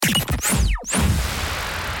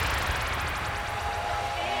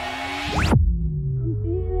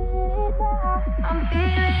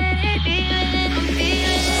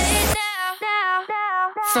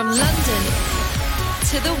From London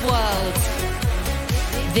to the world,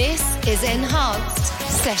 this is Enhanced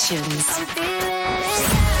Sessions.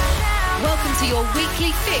 Welcome to your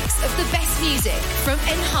weekly fix of the best music from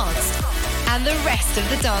Enhanced and the rest of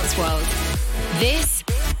the dance world. This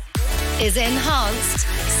is Enhanced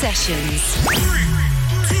Sessions. 3, 2,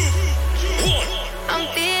 1. I'm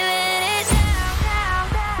feeling it.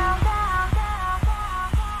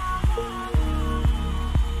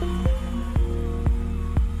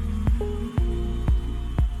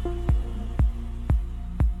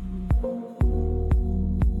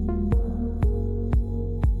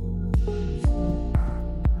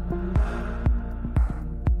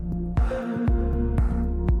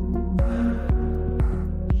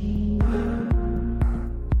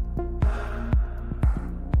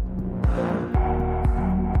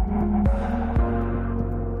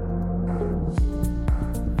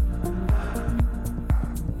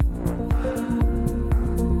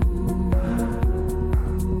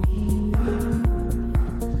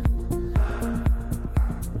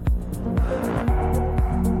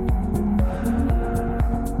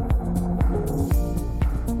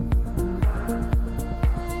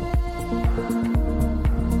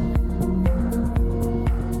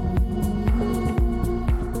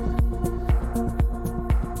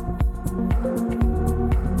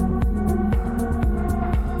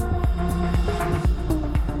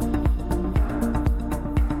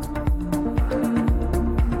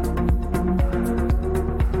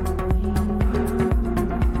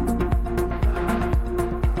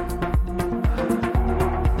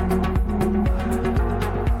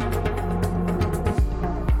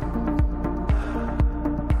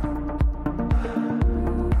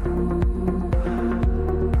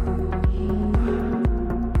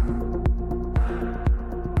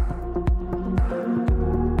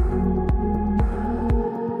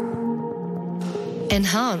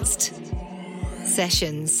 Enhanced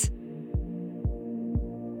Sessions.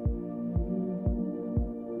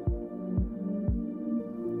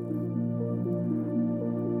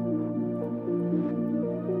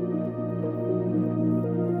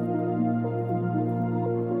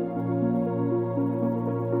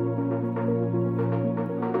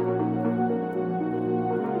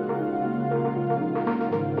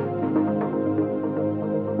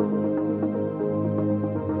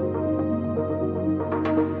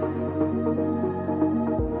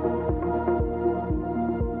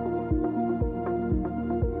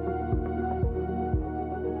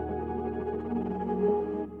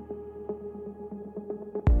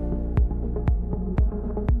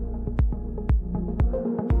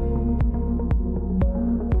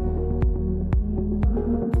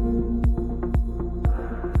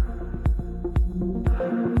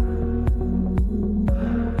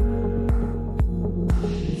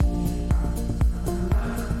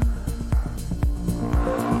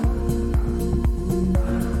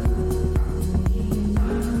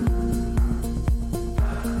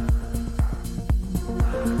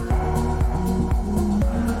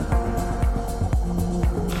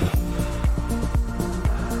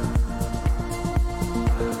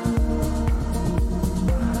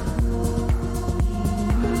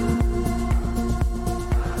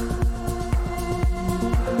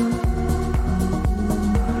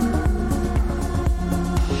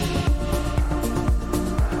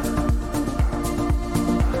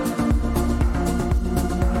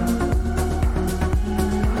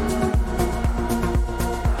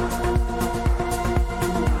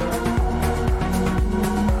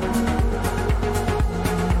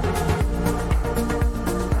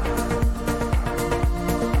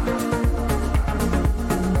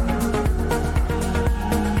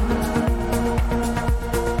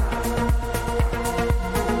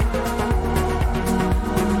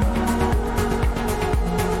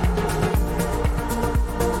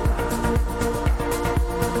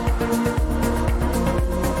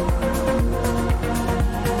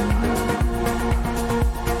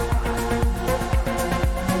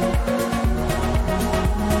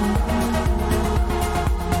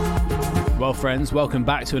 Well, friends, welcome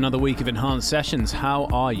back to another week of Enhanced Sessions. How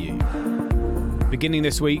are you? Beginning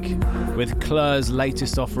this week with Clur's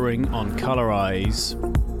latest offering on Colorize.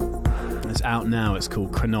 It's out now. It's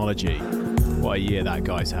called Chronology. What a year that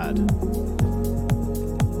guy's had.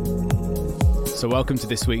 So welcome to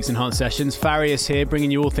this week's Enhanced Sessions. Farius here,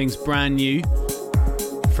 bringing you all things brand new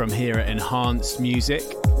from here at Enhanced Music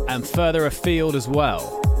and further afield as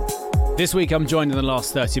well. This week I'm joined in the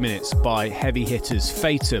last 30 minutes by heavy hitters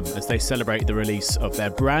Fatum as they celebrate the release of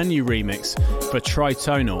their brand new remix for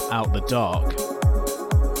Tritonal, Out the Dark,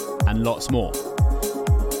 and lots more.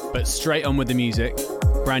 But straight on with the music,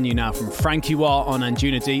 Brand new now from Frankie Wah on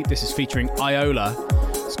Anjuna Deep. This is featuring Iola.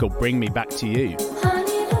 It's called Bring Me Back to You.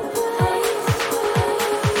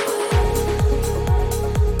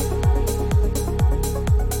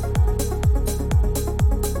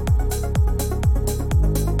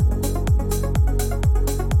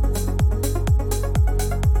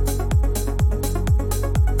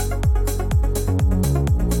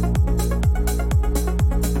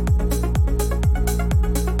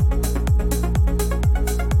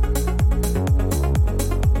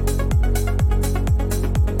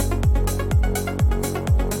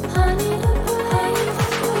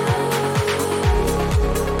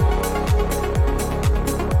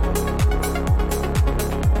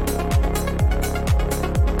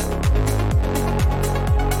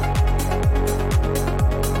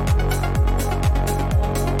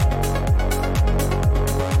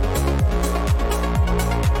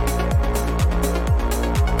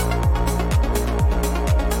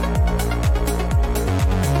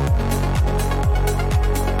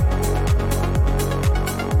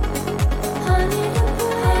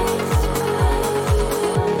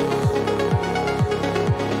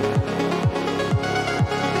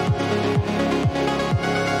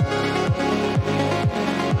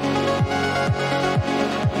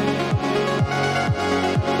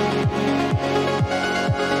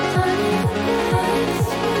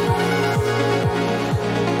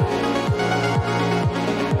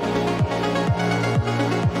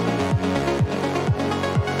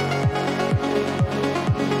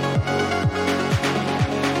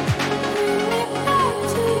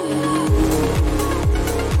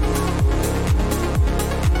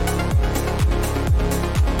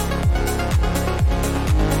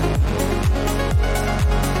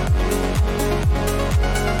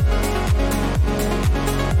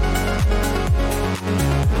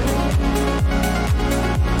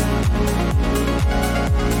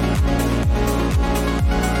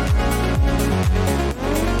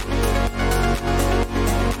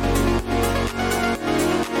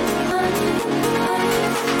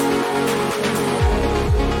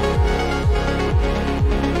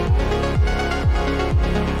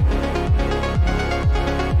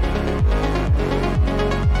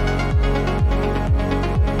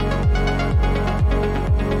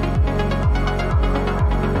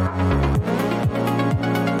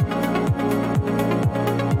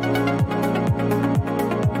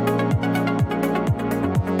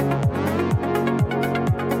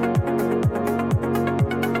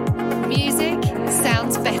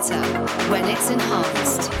 When it's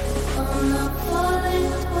enhanced.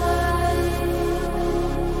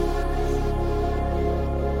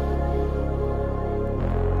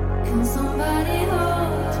 Can somebody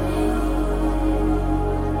hold me?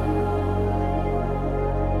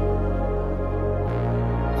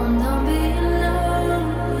 I'm not being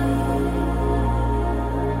lonely.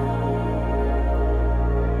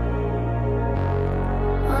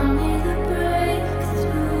 I need a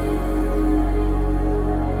breakthrough.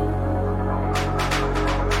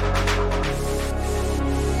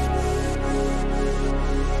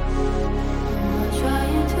 I'm not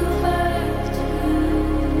trying to hurt you.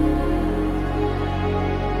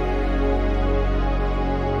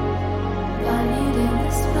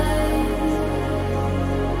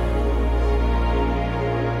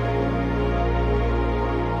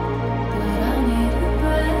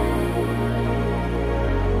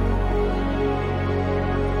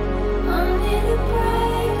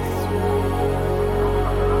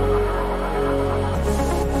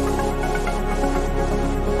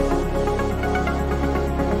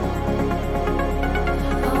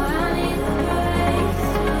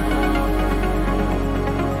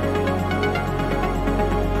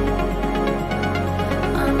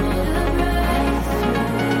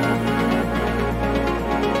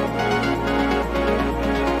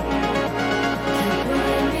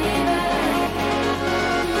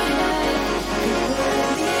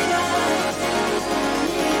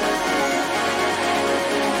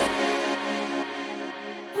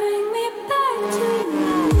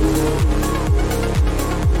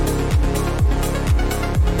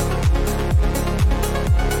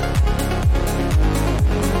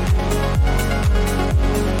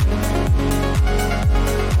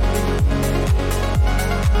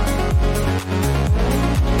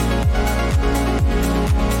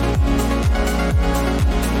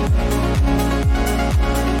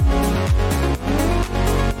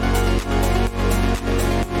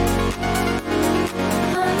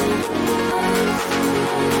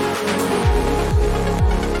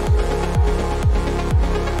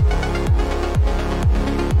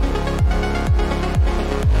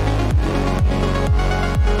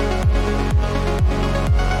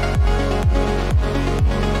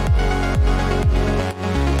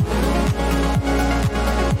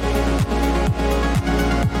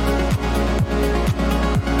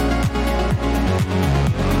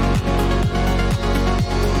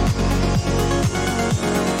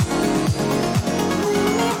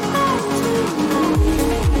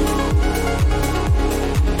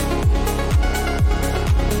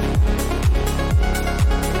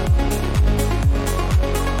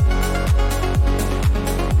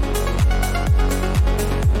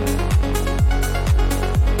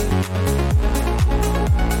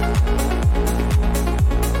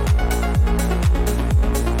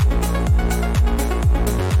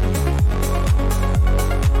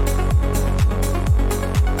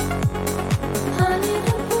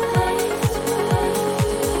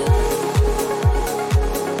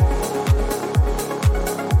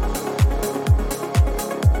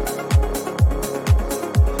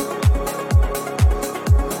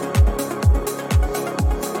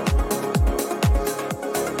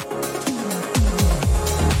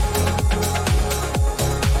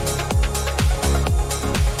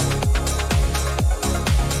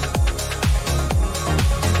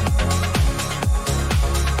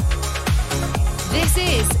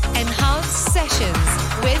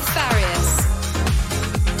 with Farius.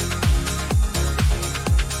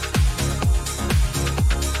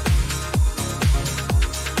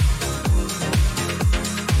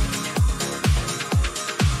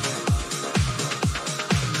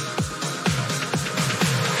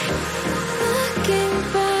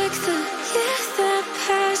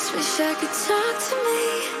 I could talk to me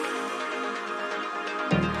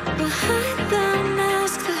behind the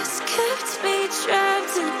mask that's kept me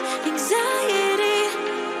trapped in anxiety.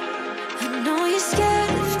 I know you're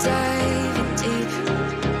scared of diving deep,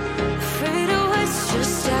 afraid of what's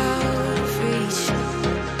just out of reach.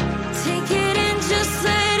 Take it in, just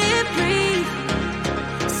let it breathe.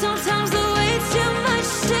 Sometimes the weight's too much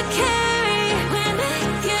to carry. When it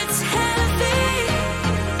gets heavy,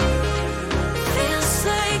 feels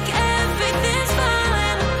like everything's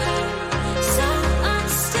falling apart, so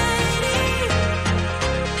unsteady.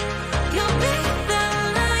 You'll be the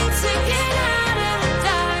light to get out of the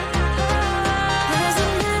dark. There's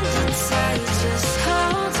an end inside, just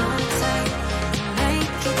hold on tight,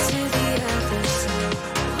 make it to the other side.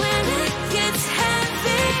 When it gets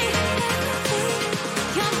heavy,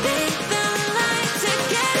 you'll be the light to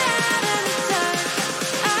get out of the dark,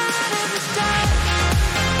 out of the dark.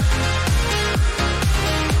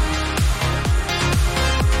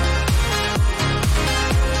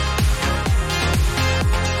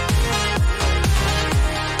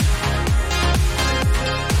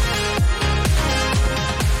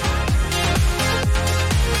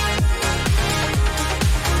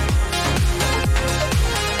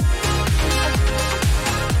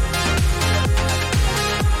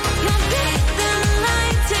 You'll be the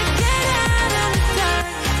light to get out of the dark,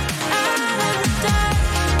 out of the dark.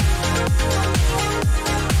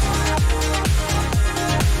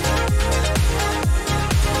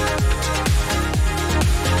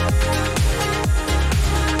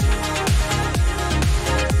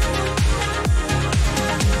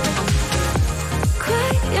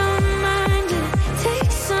 Quiet your mind and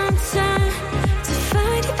take some time to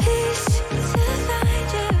find your peace, to find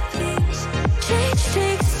your peace. Change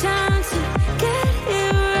takes time to get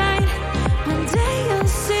it right. One day you'll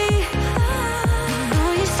see. I know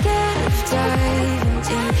you're scared of diving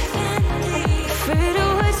deep, afraid of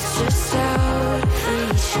what's just out of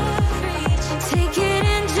reach. Take it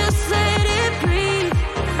in, just let it breathe.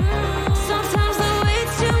 Sometimes the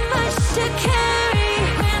weight's too much to carry.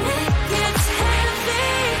 When it gets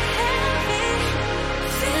heavy,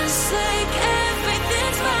 feels like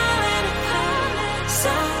everything's falling apart,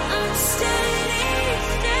 so unsteady.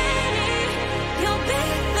 You'll be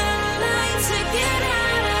the light to get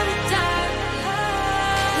out of the dark.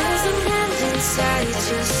 There's an end inside,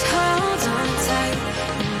 just hold on tight,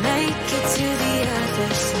 make it to the other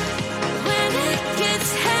side. When it gets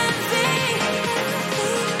heavy,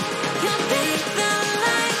 you'll be the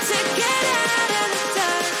light to get out of the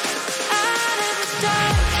dark, out of the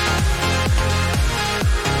dark.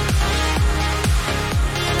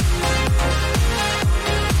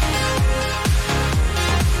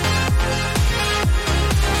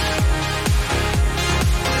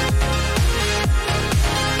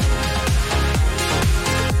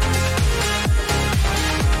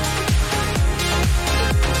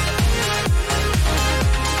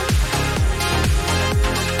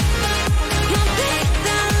 You'll be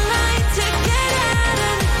the light to get out of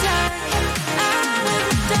the dark, out of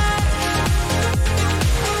the dark.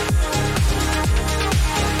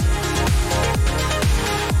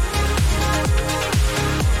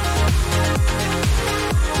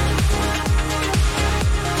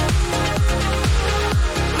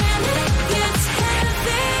 When it gets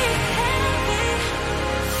heavy,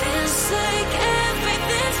 feels like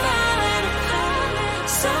everything's falling apart,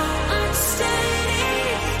 so unsteady.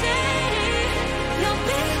 You'll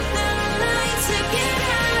be the light to get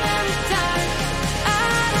out of the dark,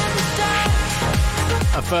 out of the dark.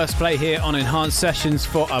 A first play here on Enhanced Sessions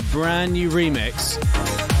for a brand new remix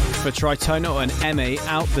for Tritonal and Emmy,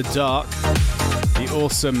 Out the Dark. The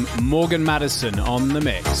awesome Morgan Madison on the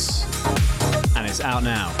mix. And it's out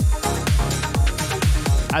now.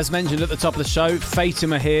 As mentioned at the top of the show,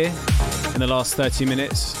 Fatum are here in the last 30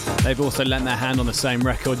 minutes. They've also lent their hand on the same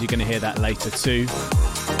record. You're going to hear that later too.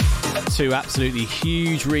 Two absolutely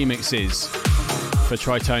huge remixes for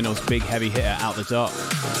Tritonal's big heavy hitter, Out the Dark.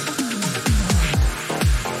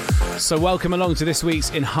 So welcome along to this week's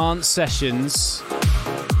Enhanced Sessions.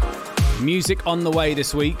 Music on the way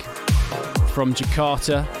this week from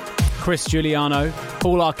Jakarta, Chris Giuliano,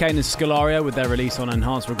 Paul Arcane and Scalario with their release on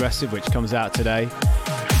Enhanced Progressive, which comes out today.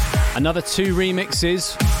 Another two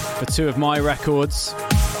remixes for two of my records.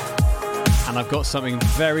 And I've got something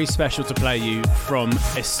very special to play you from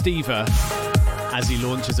Estiva as he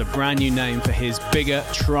launches a brand new name for his bigger,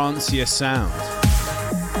 trancier sound.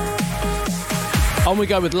 On we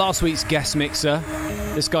go with last week's guest mixer.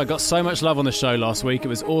 This guy got so much love on the show last week, it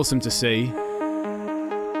was awesome to see.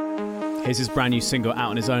 Here's his brand new single out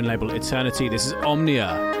on his own label, Eternity. This is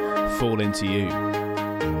Omnia, Fall Into You.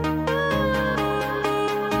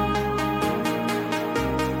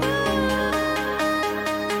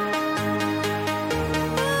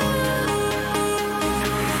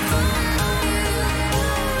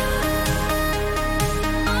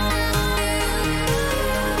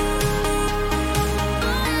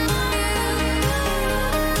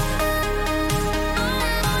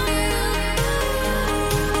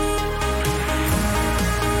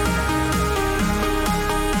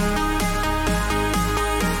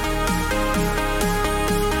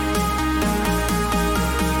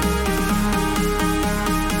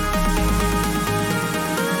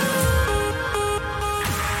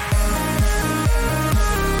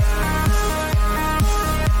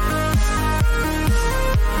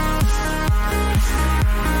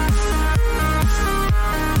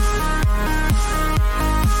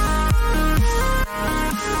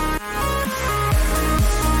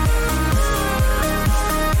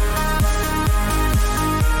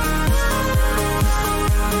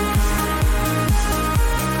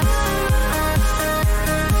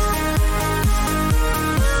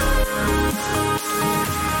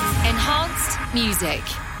 Music.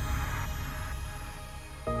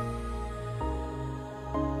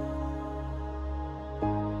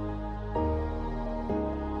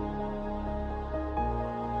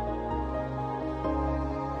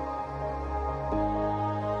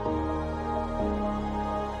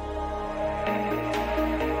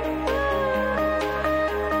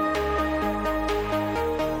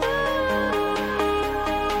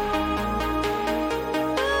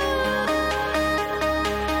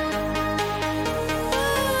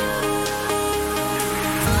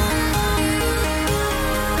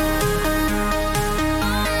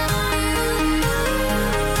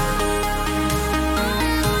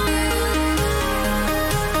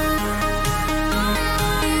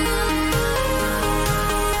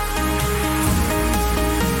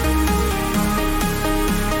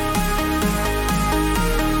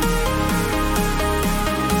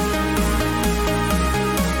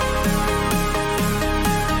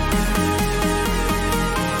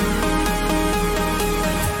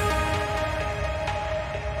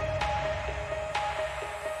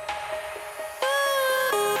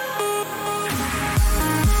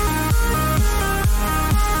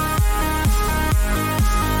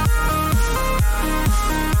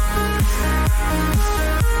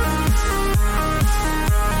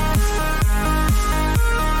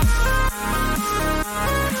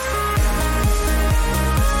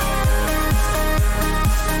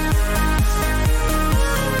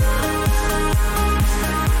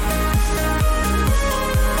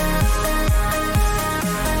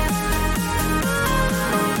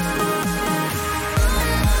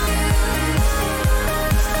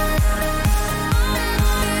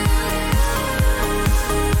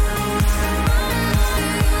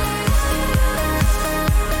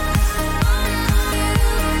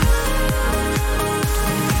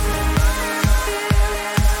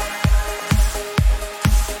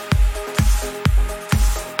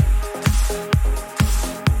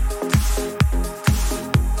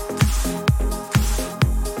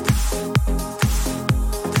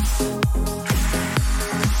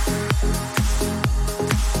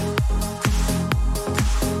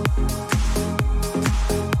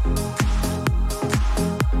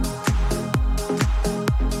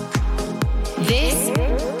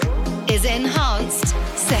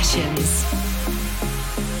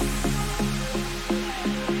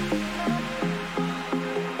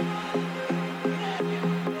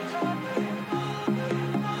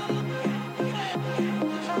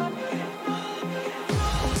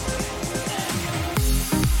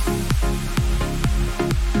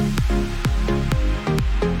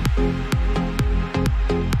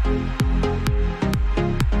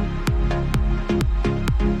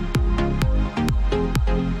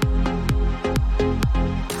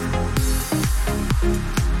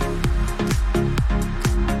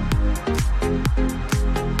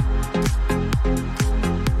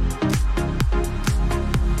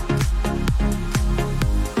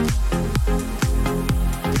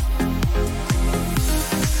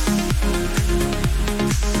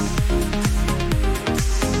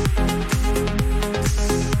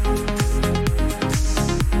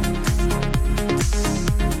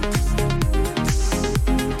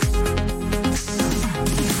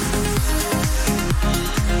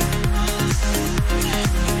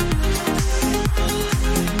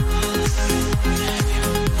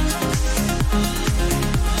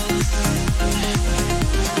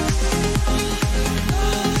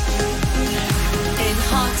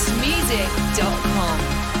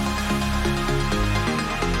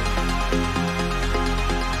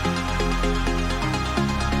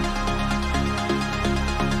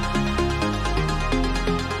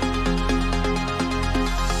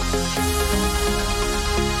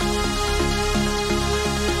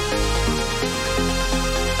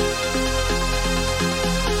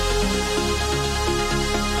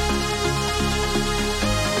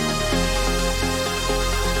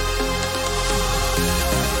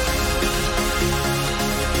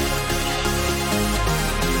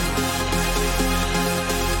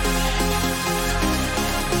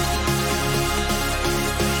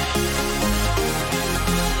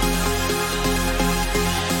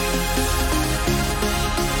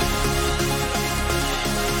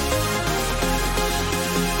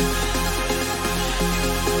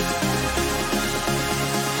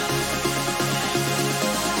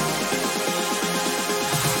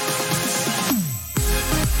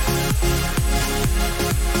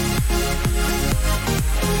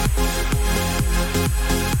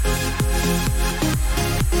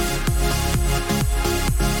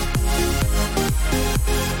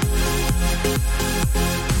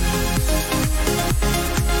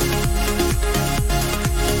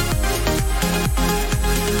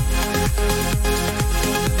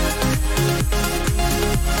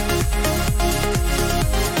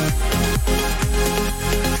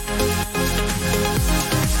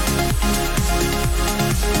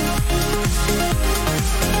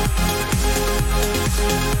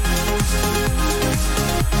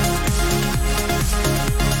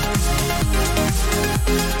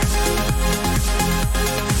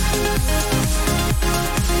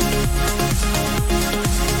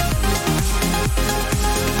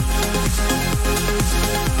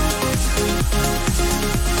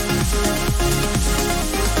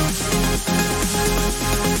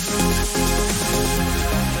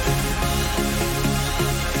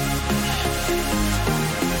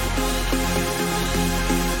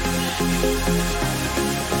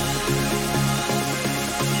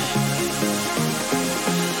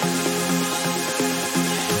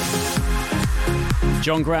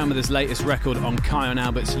 John Graham with his latest record on Kyron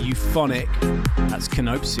Albert's Euphonic. That's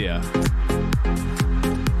Canopsia.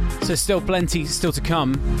 So still plenty still to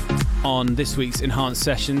come on this week's Enhanced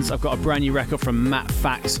Sessions. I've got a brand new record from Matt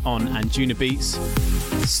Fax on Anjunabeats.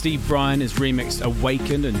 Steve Bryan has remixed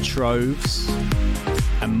Awakened and Troves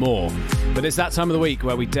and more. But it's that time of the week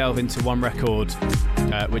where we delve into one record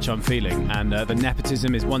which I'm feeling, and the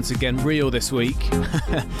nepotism is once again real this week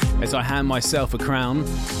as I hand myself a crown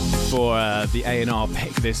for the A&R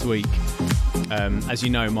pick this week. As you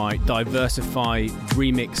know, my Diversify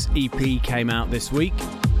remix EP came out this week.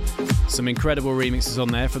 Some incredible remixes on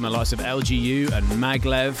there from the likes of LGU and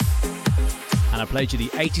Maglev, and I played you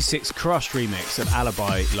the 86 Crush remix of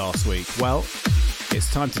Alibi last week. Well, it's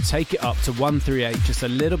time to take it up to 138 just a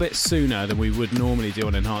little bit sooner than we would normally do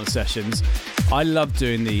on Enhanced Sessions. I love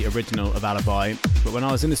doing the original of Alibi, but when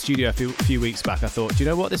I was in the studio a few weeks back, I thought, do you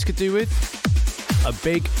know what this could do with? A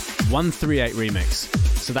big 138 remix.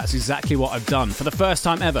 So that's exactly what I've done for the first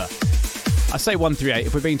time ever. I say 138,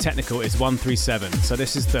 if we're being technical, it's 137. So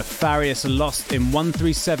this is the Farius Lost in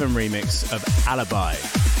 137 remix of Alibi.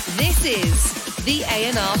 This is the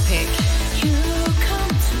A&R pick. You come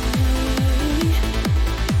to me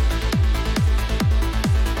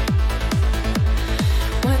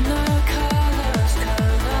when the colors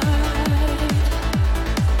collide.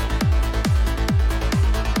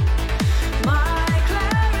 My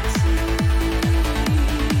clarity,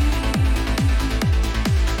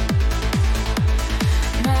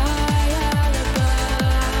 my alibi.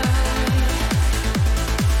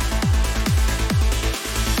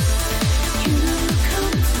 You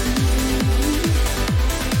come to me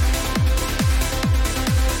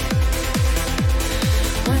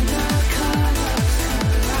when the colors collide.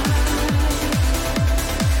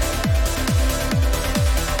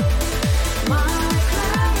 My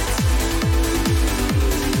clarity, my alibi.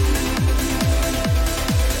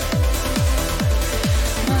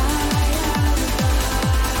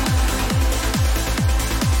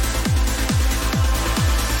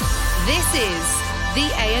 This is the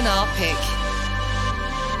A&R pick.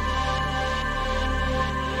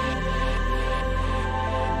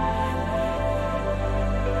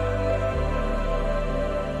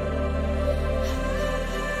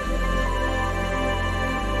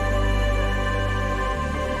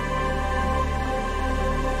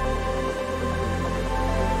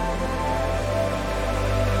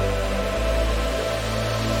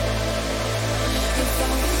 If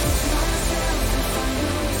I lose myself, if I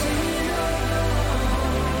lose it all,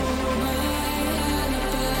 my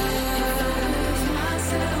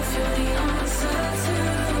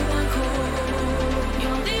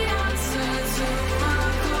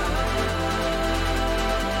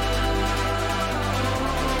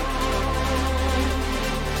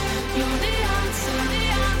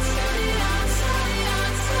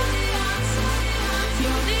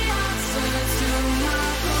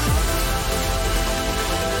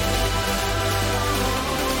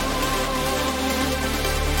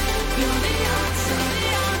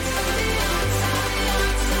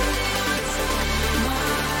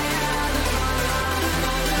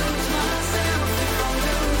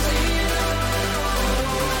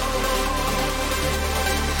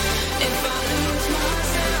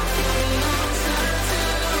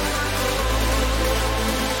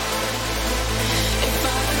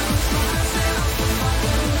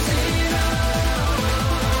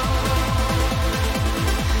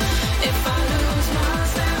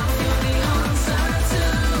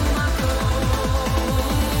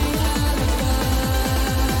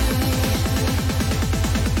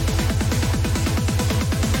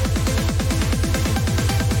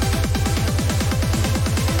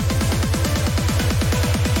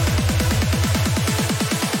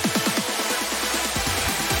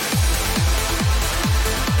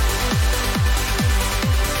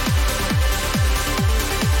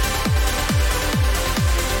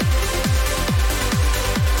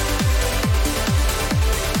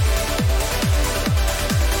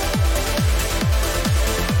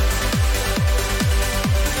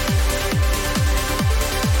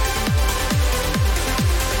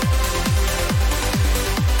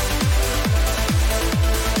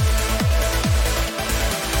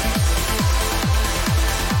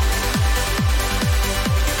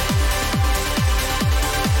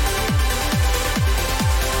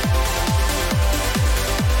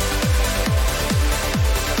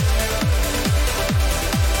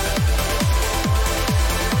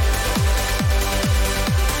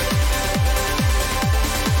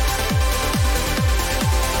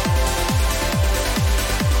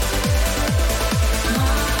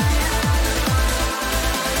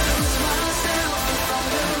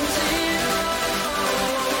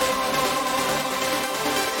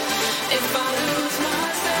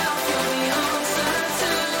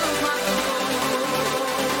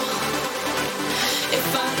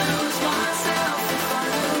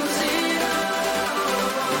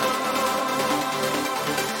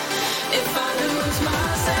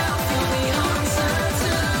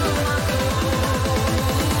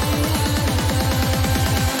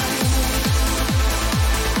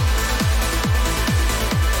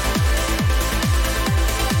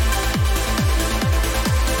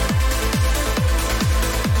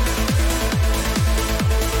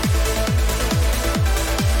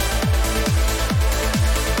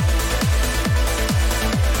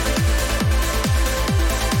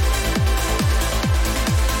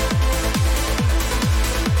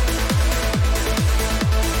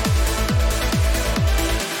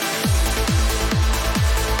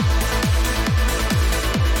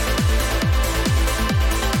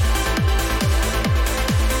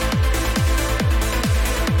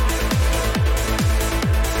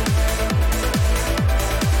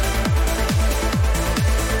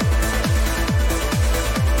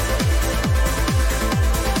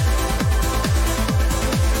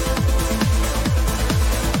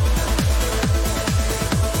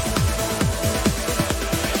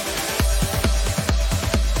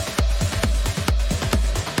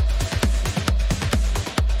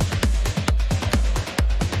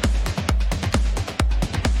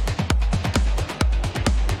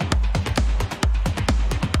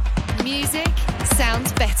Music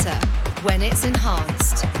sounds better when it's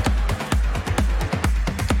enhanced.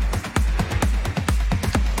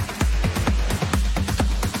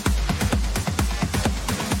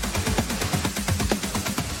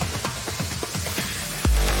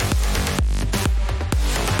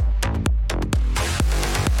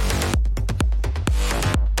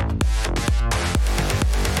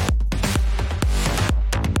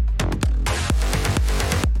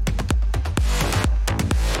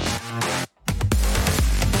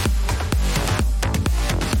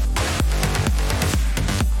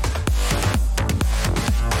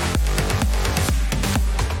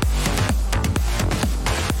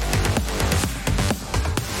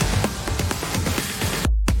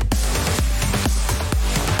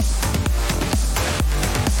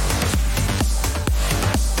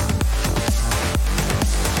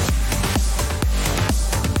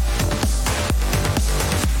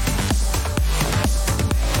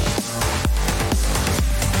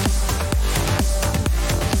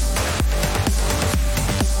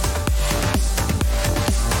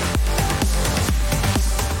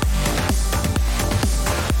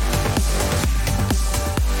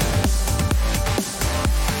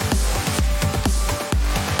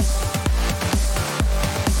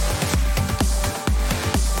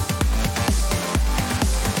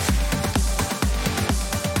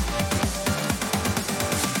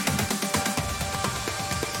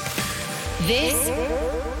 This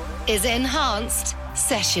is Enhanced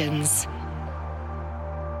Sessions.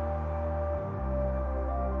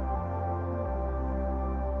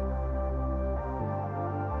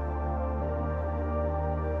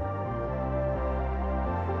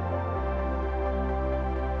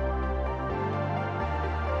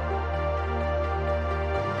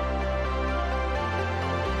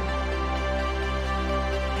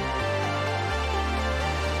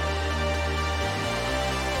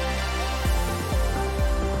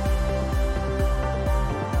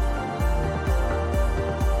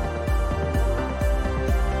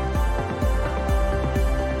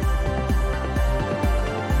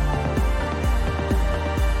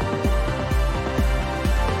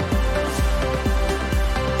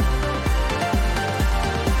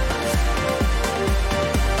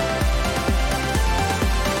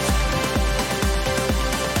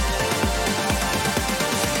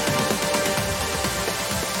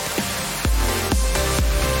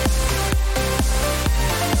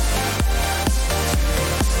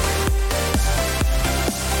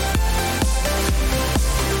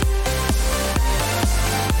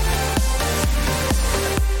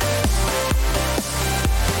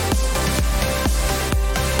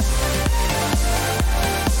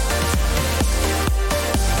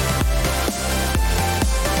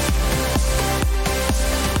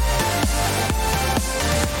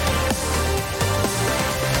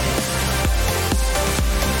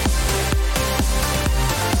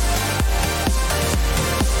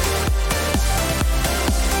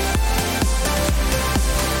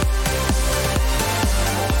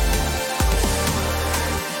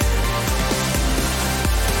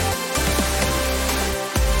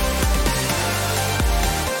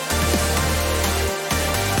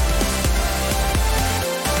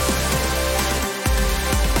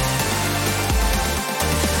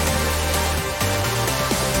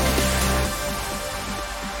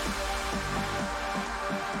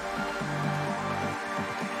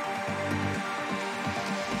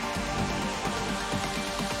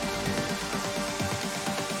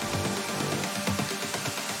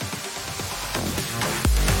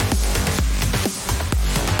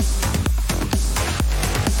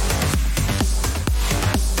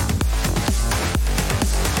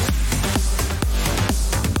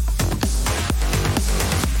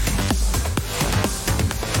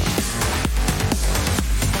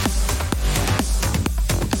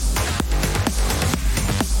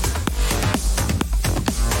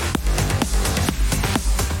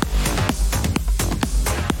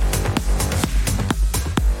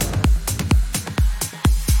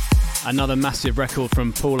 Another massive record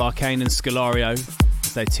from Paul Arcane and Scalario.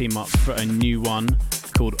 They team up for a new one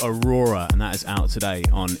called Aurora, and that is out today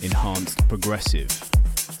on Enhanced Progressive.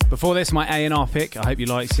 Before this, my A&R pick. I hope you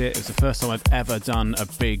liked it. It was the first time I've ever done a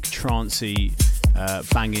big trancey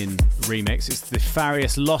banging remix. It's the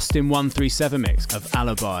Farius Lost in 137 mix of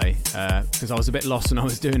Alibi, because I was a bit lost when I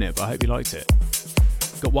was doing it, but I hope you liked it.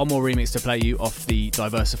 Got one more remix to play you off the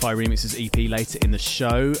Diversify Remixes EP later in the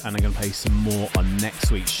show, and I'm going to play some more on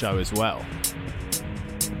next week's show as well.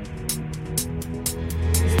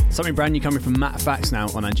 Something brand new coming from Matt Fax now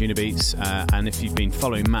on Anjuna Beats, and if you've been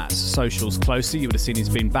following Matt's socials closely, you would have seen he's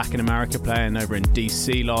been back in America playing over in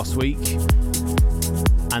DC last week.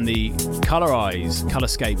 and the Colour Eyes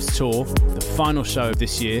Colorscapes tour, the final show of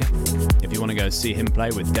this year, if you want to go see him play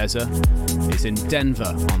with Deza, is in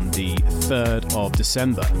Denver on the 3rd of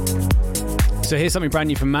December. So here's something brand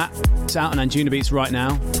new from Matt. It's out on Anjuna Beats right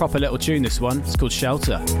now. Proper little tune, this one. It's called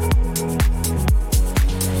Shelter.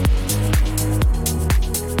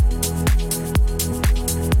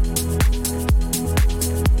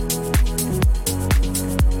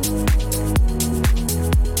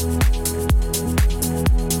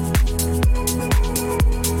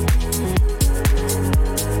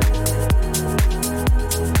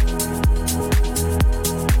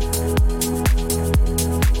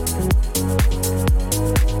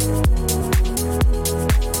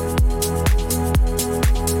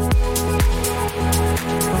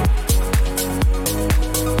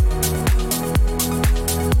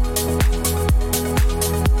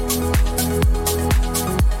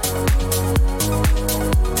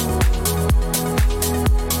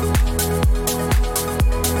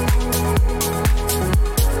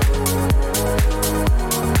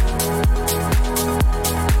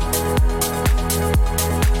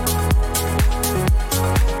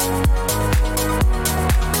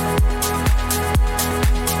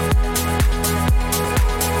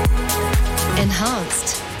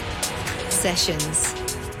 Enhanced Sessions.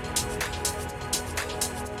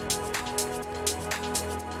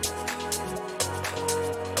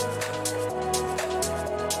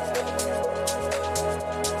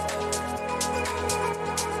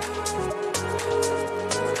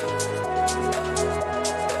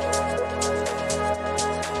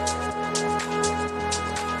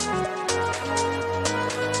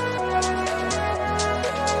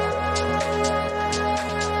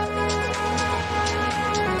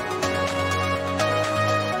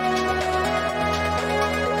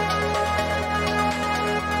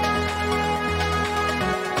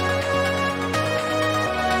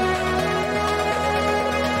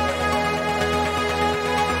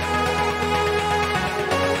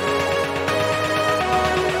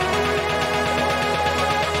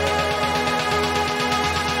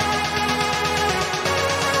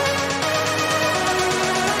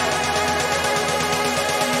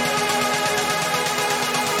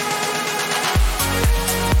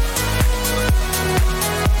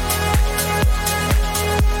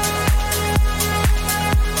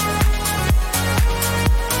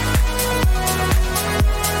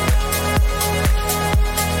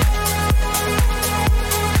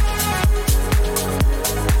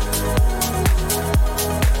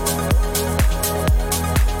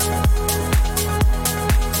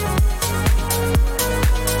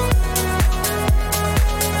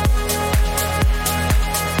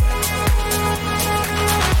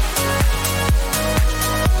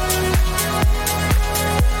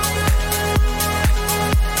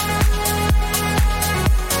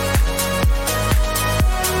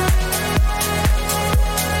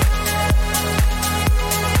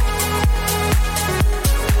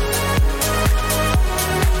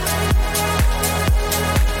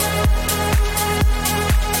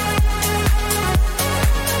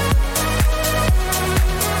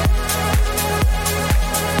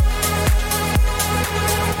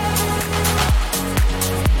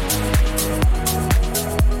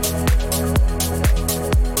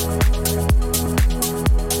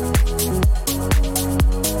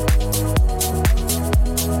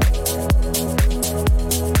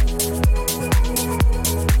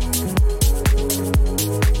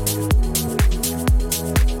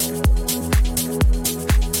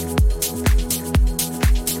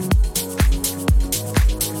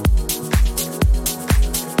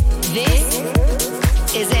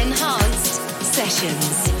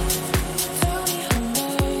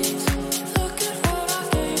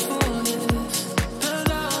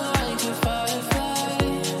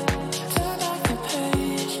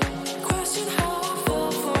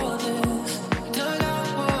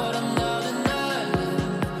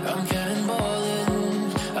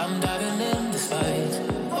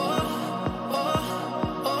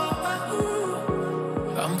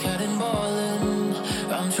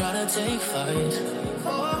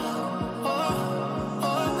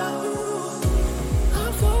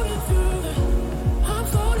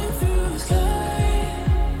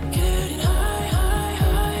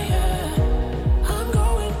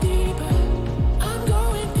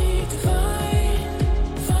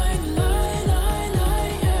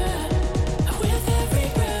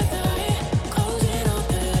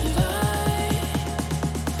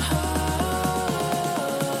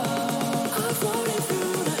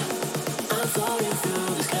 I'm falling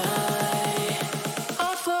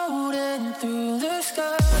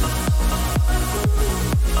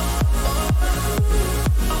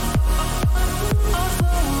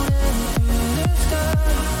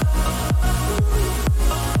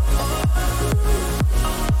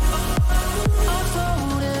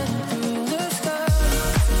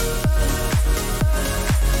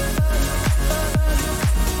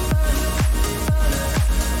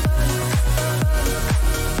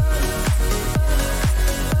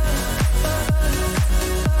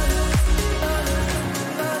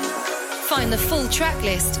and the full track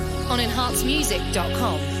list on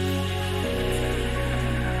enhancedmusic.com.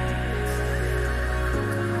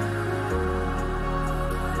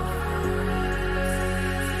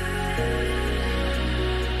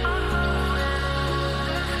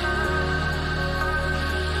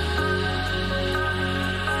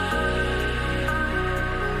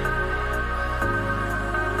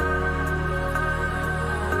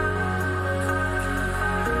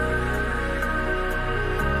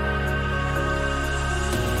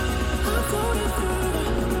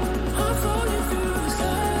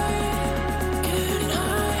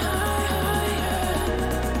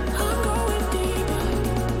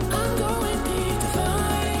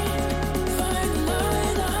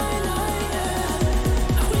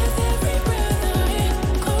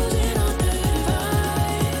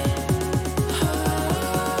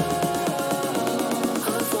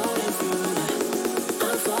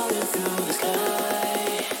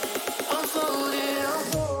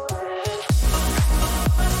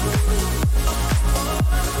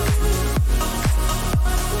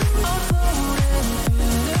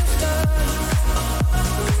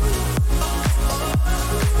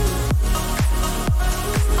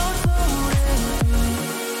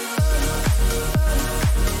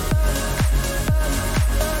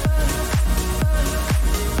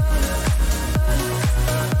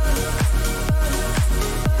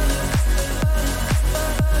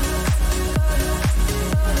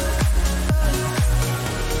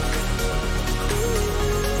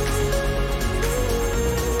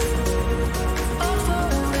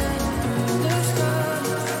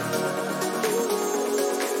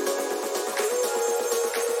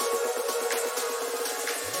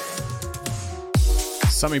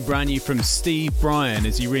 Something brand new from Steve Bryan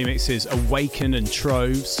as he remixes Awaken and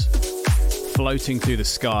Troves, Floating Through the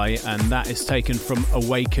Sky, and that is taken from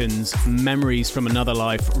Awaken's Memories from Another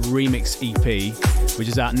Life remix EP, which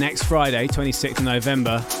is out next Friday, 26th of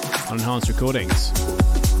November on Enhanced Recordings.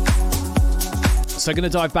 So going to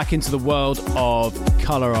dive back into the world of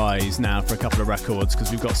Colorize now for a couple of records,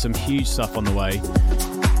 because we've got some huge stuff on the way.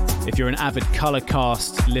 If you're an avid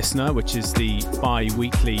Colorcast listener, which is the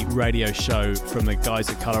bi-weekly radio show from the guys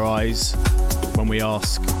at Colorize, when we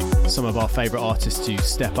ask some of our favourite artists to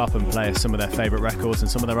step up and play us some of their favourite records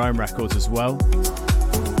and some of their own records as well.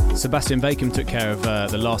 Sebastian Vacuum took care of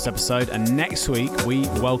the last episode, and next week we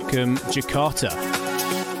welcome Jakarta.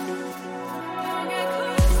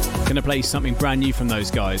 Going to play something brand new from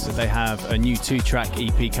those guys. They have a new 2-track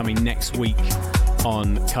EP coming next week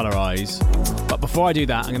on Colorize. But before I do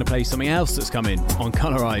that, I'm going to play something else that's coming on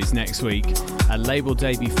Colorize next week, a label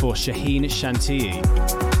debut for Shaheen Shanti,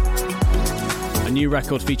 a new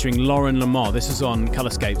record featuring Lauren Lamar. This is on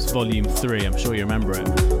Colorscapes Volume 3, I'm sure you remember it.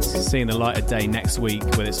 It's seeing the light of day next week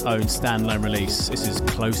with its own standalone release. This is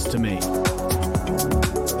Close to Me.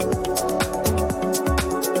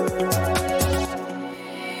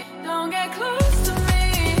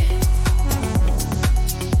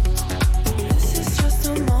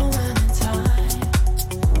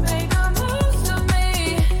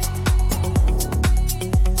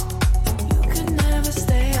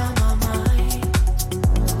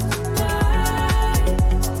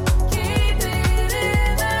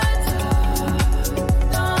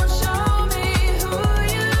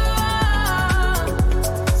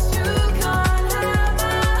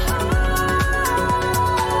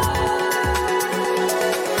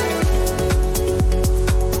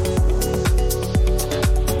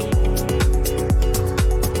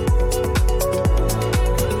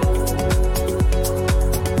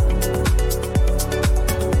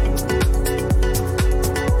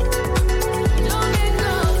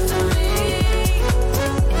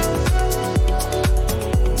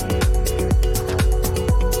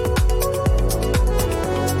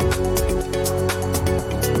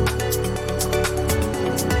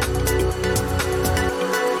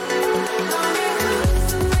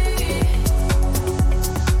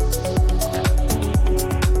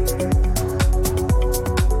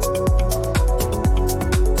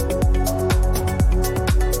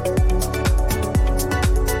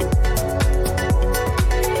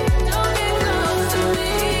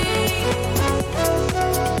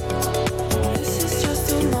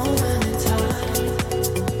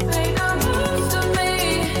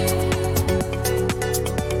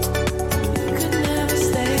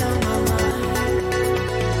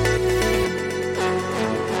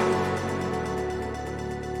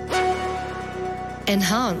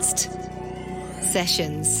 Enhanced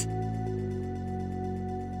Sessions.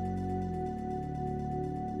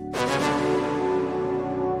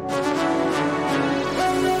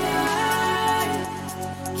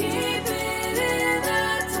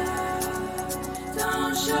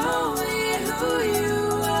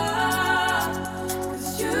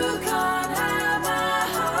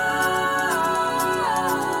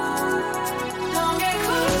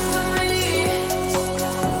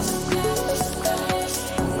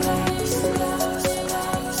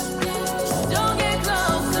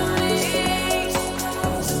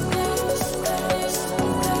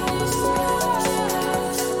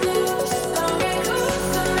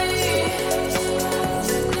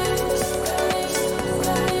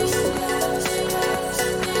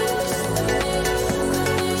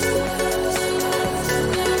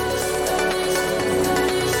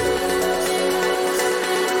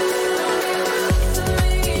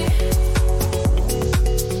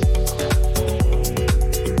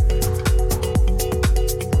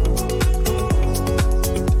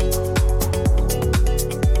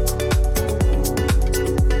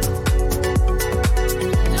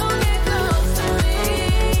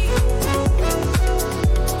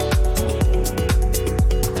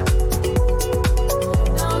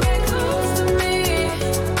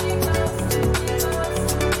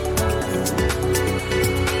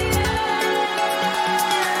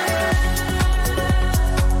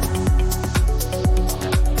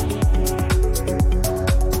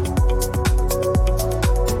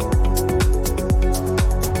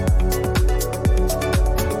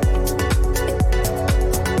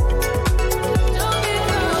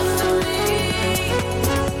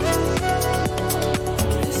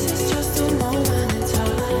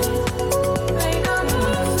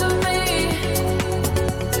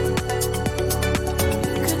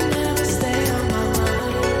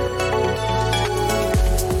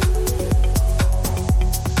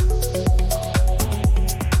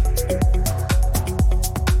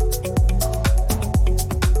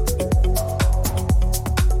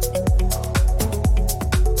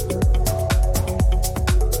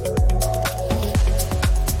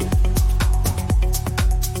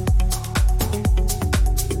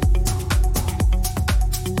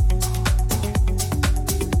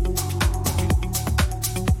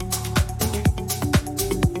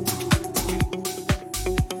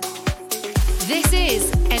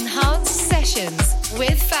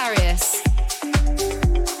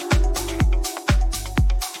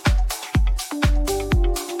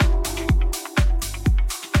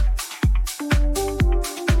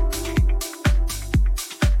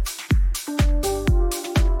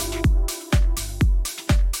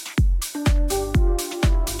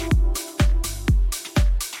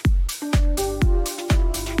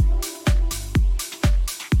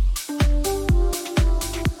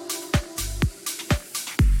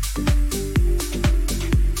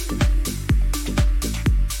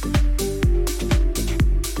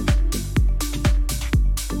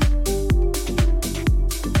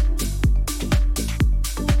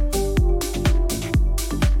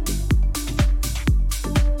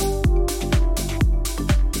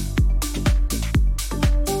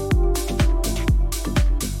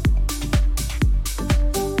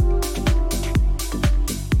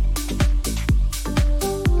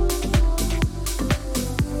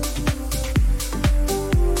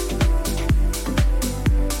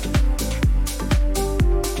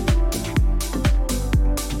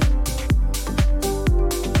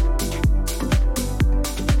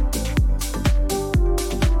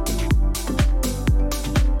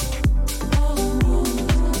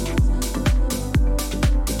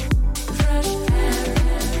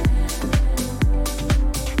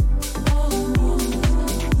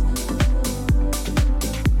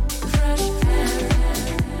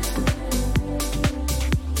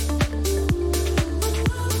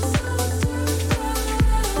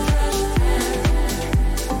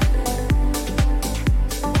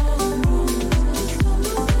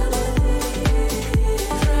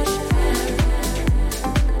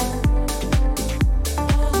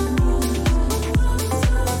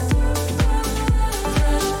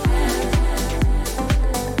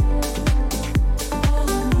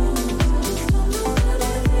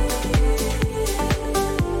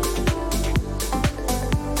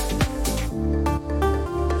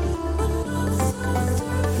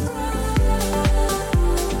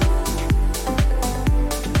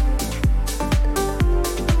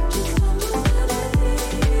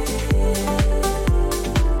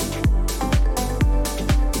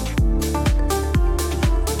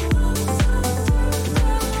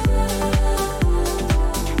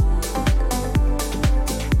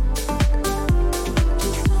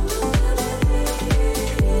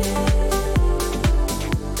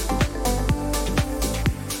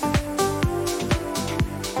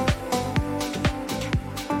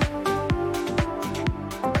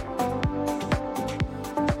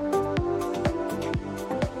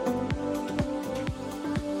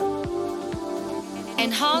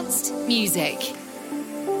 Enhanced Music.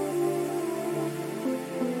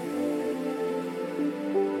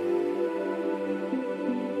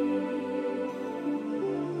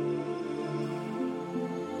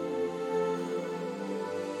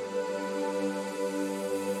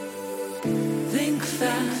 Think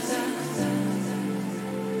fast,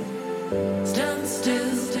 stand still.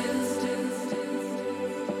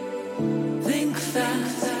 Think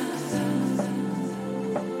fast,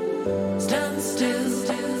 stand still. Think fast, stand still.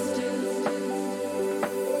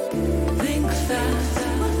 Think fast,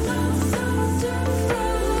 stand still.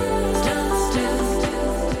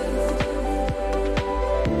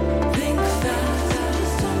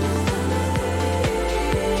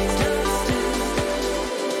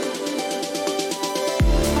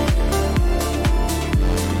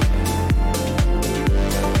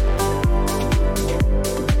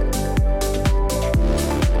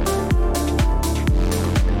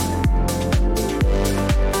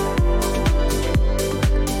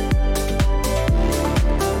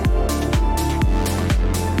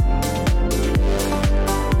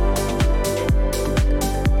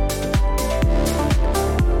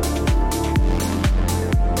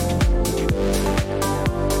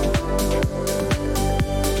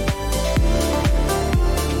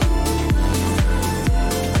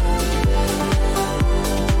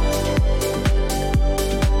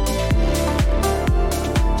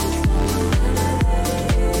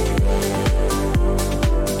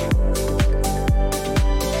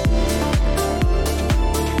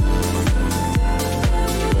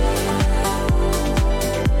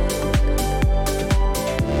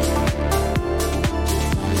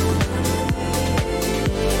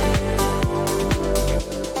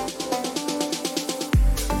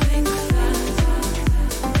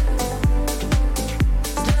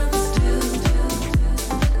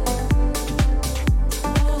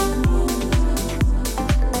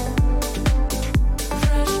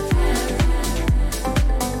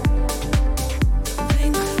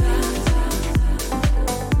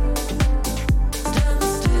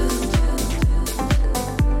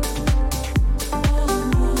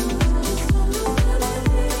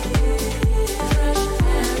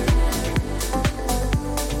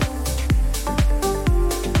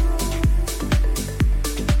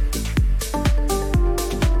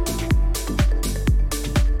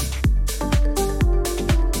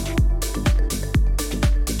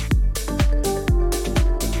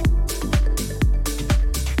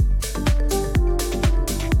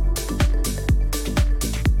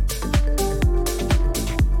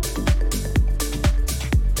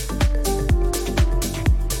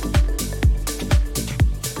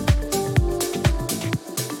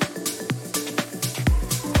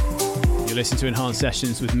 Listen to Enhanced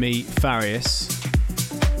Sessions with me, Farius.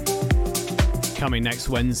 Coming next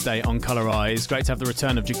Wednesday on Colorize. Great to have the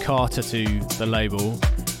return of Jakarta to the label.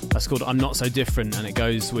 That's called I'm Not So Different, and it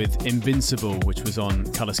goes with Invincible, which was on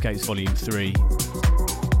Colorscapes Volume 3.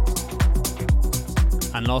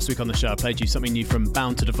 And last week on the show, I played you something new from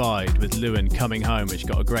Bound to Divide with Lewin, Coming Home, which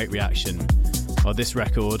got a great reaction. Well, this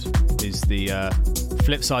record is the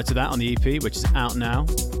flip side to that on the EP, which is out now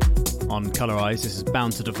on Colorize. This is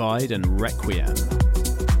Bound to Divide and Requiem.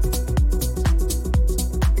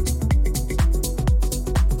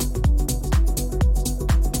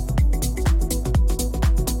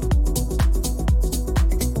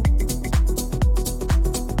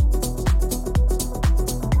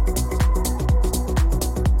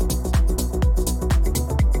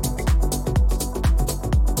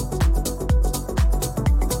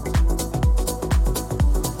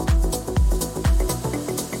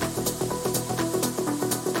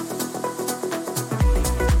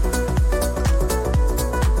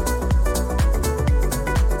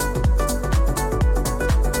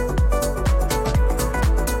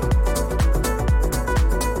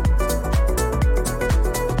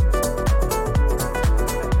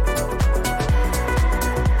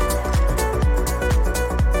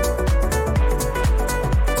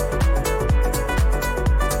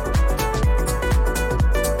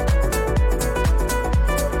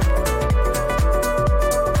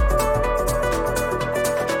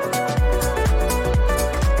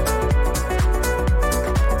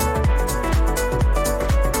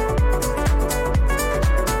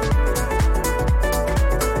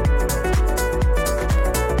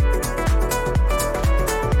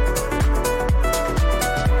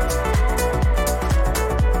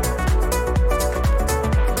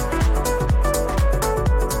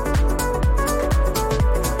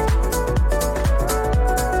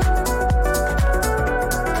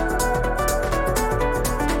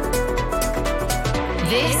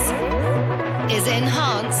 This is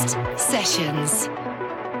Enhanced Sessions.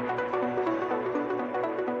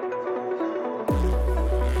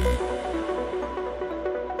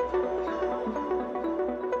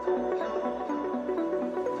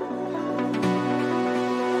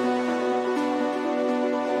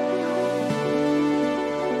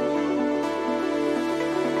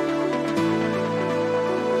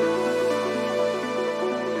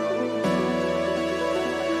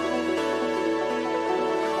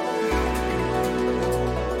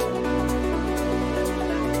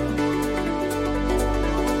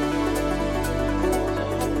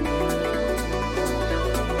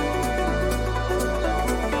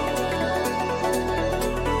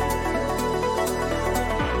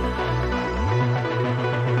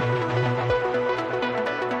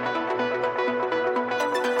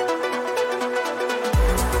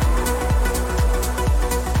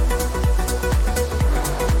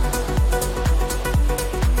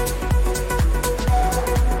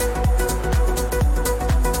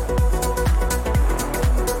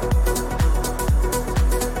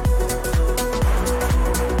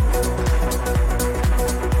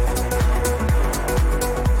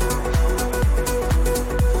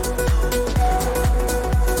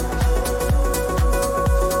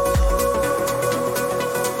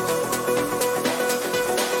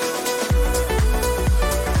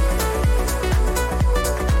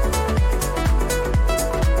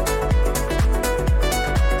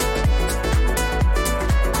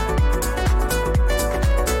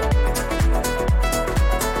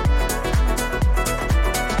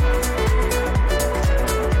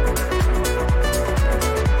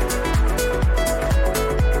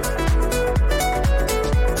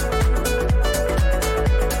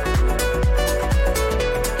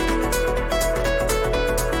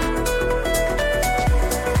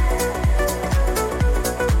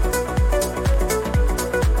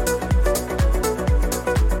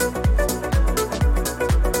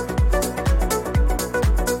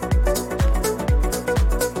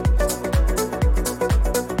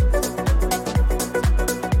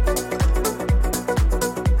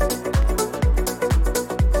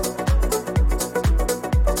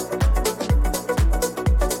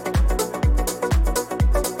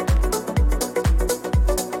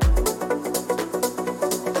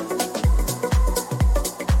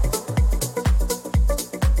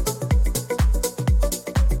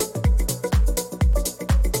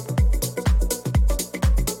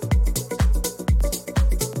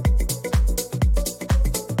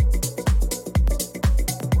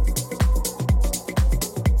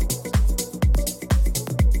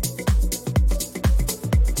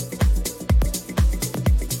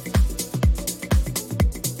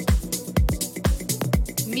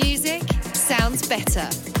 better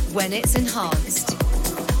when it's enhanced.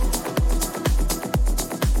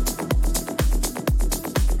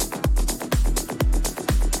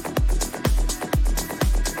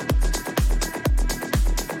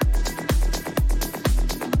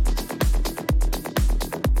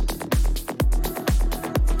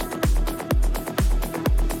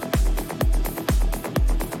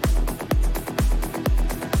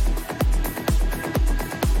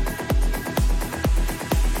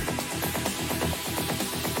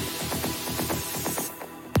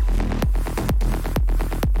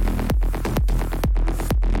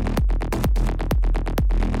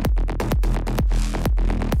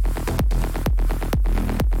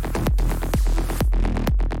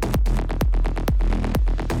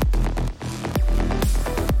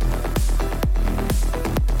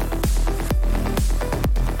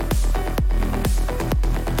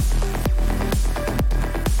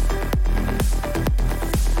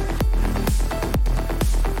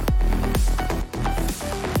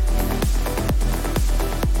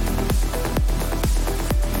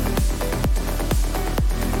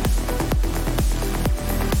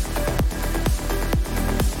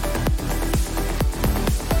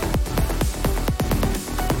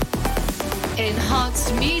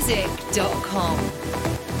 enhancedmusic.com.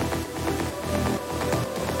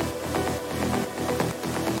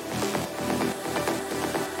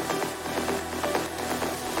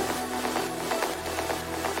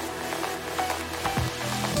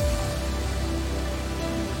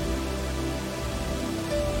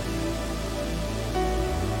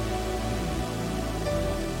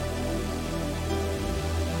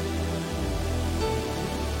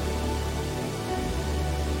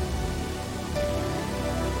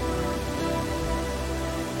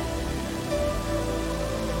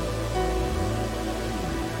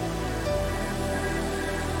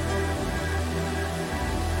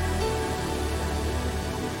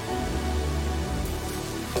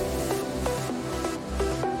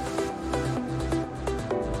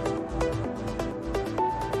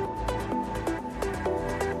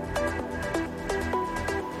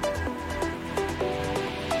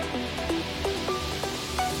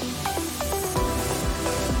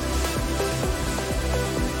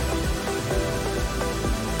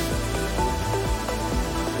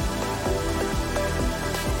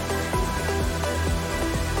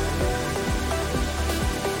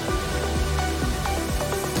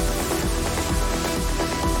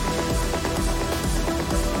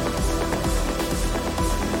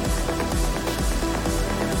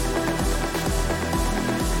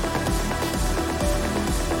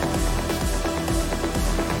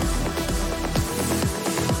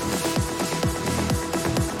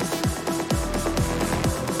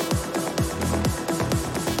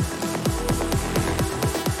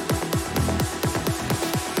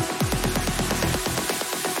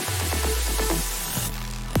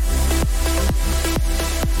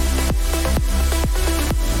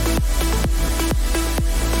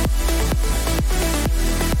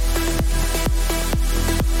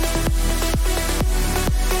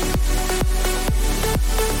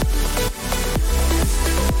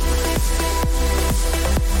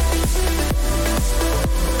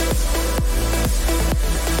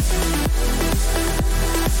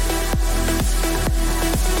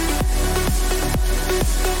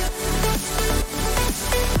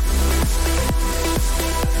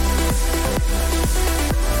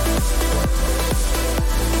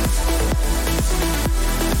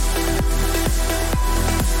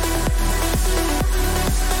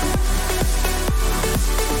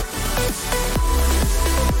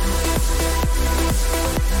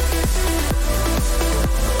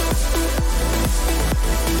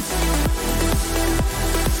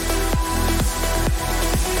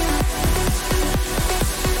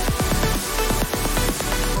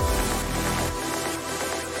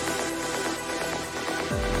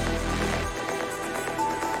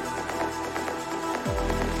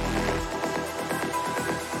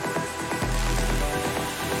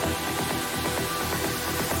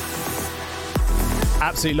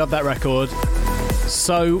 Absolutely love that record.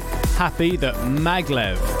 So happy that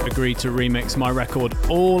Maglev agreed to remix my record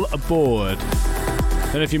All Aboard.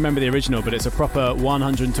 Don't know if you remember the original, but it's a proper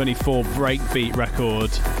 124 breakbeat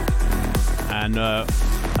record. And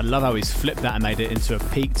I love how he's flipped that and made it into a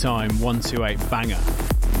peak time 128 banger.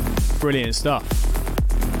 Brilliant stuff.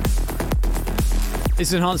 This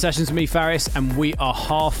is Enhanced Sessions with me, Faris, and we are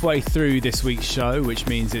halfway through this week's show, which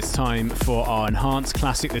means it's time for our Enhanced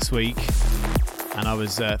Classic this week. And I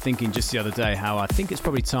was thinking just the other day how I think it's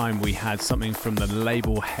probably time we had something from the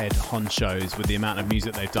label head honchos with the amount of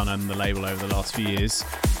music they've done on the label over the last few years.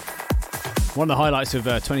 One of the highlights of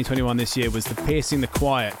 2021 this year was the Piercing the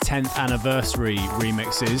Quiet 10th anniversary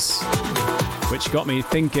remixes, which got me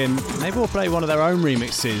thinking maybe we'll play one of their own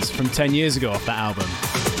remixes from 10 years ago off that album.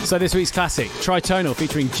 So this week's classic, Tritonal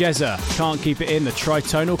featuring Jezza, Can't Keep It In, the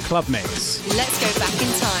Tritonal Club Mix. Let's go back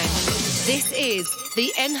in time. This is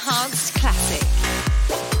the Enhanced Classic.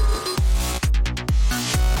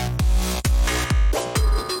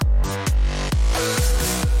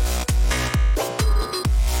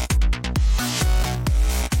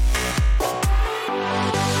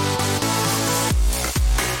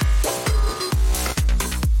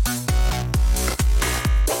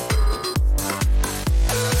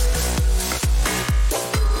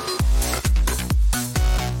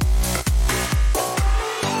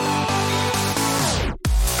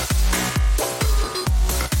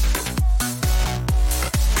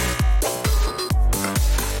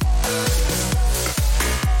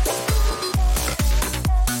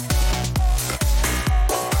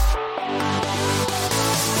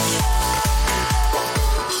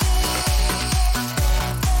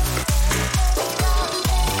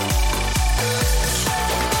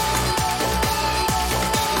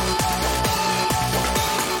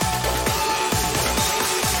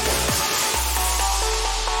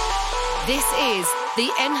 This is the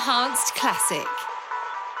Enhanced Classic.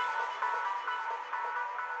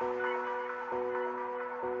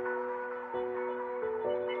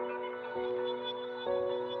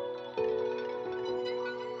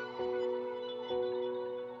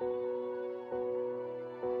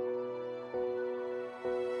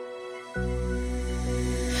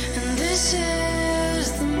 And this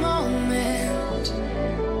is the moment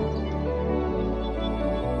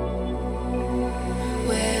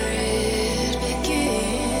where it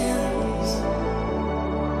begins,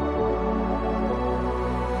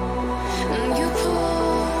 and you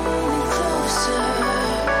pull me closer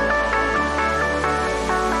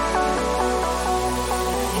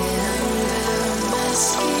under my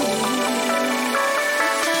skin.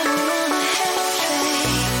 I don't wanna have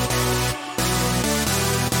faith.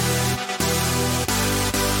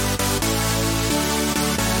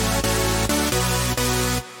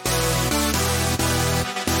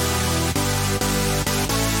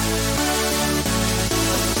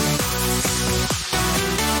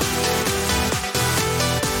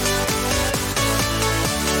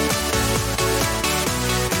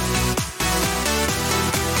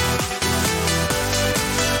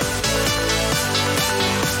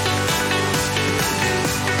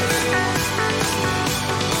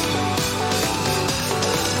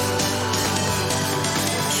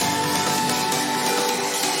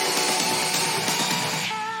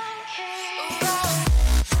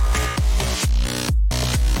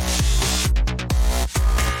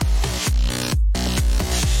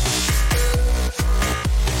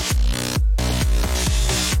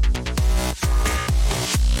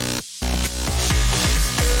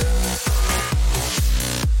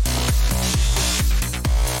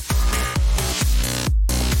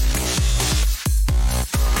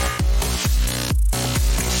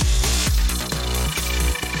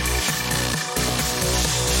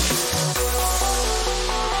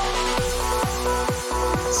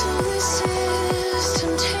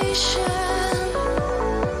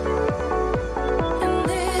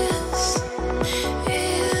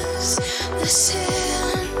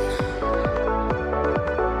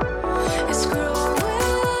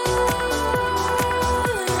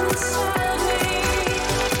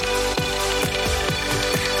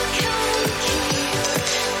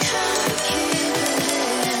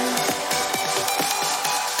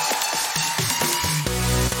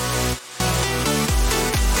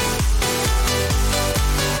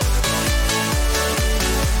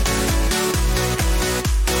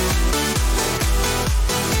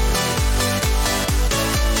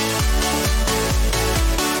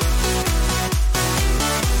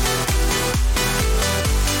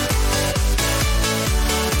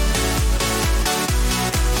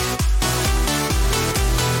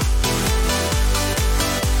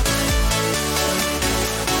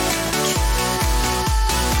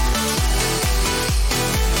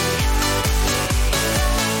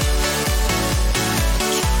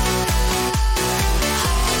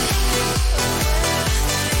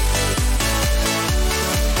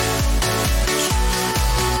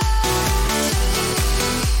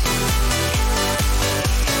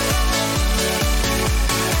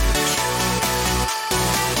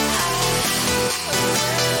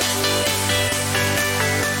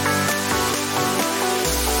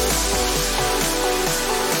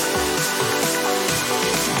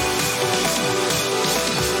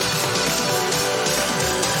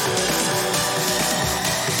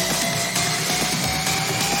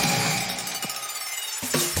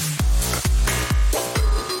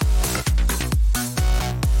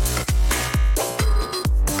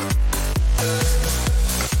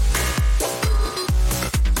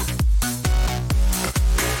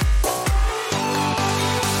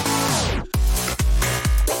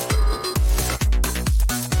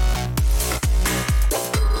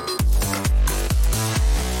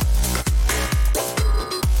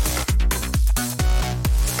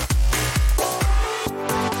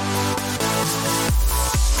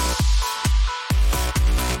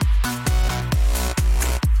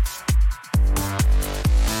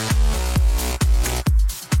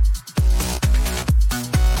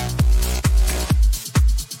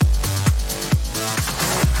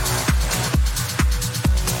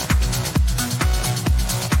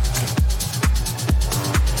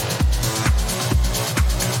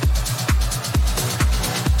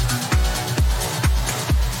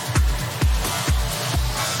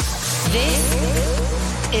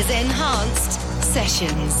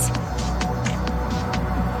 Sessions.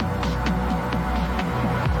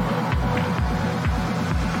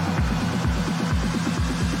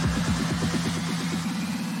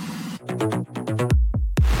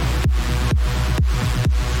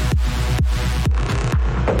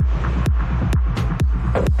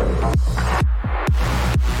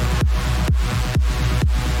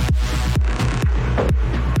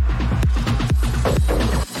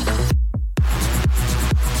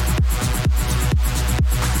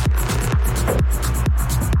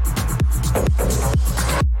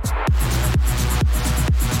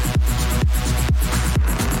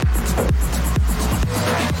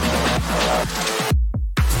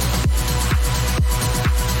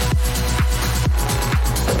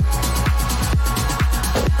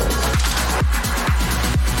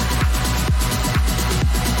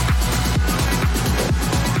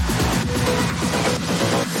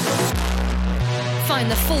 Find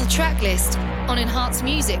the full track list on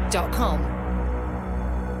enhancedmusic.com.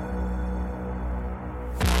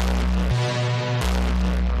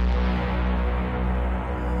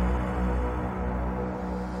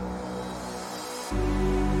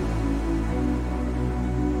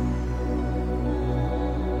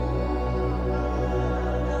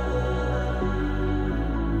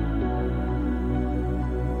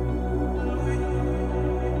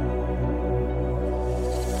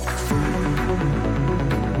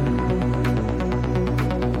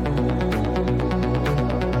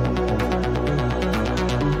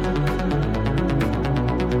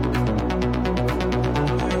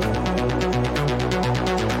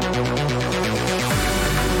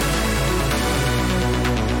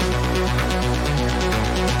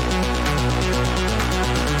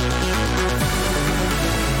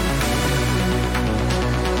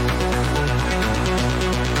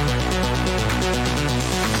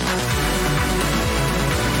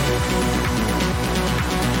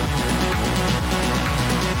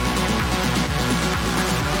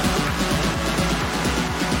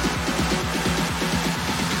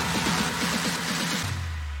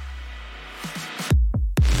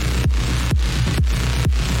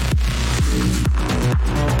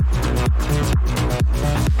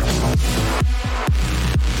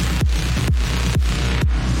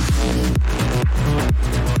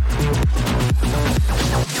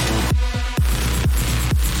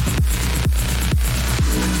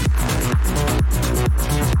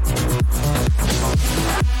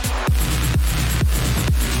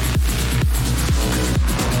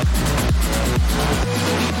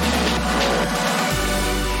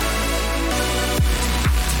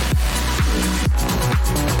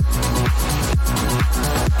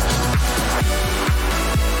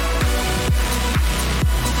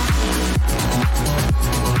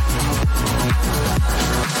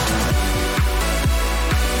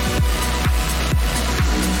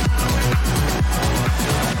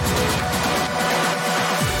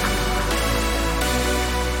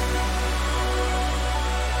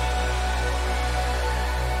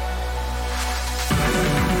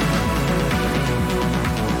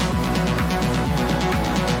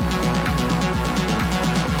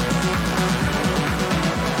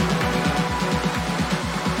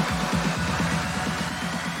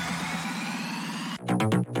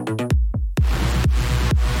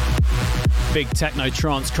 Big techno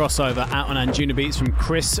trance crossover out on Anjunabeats from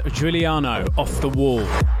Chris Giuliano, Off the Wall.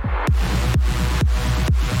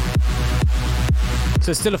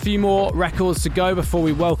 So still a few more records to go before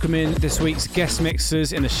we welcome in this week's guest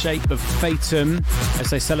mixers in the shape of Fatum as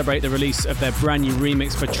they celebrate the release of their brand new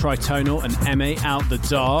remix for Tritonal and Eme, Out the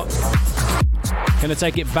Dark. Gonna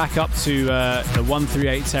take it back up to the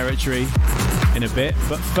 138 territory in a bit,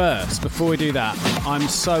 but first, before we do that, I'm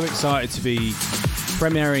so excited to be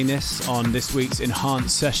premiering this on this week's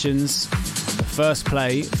Enhanced Sessions. The first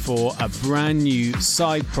play for a brand new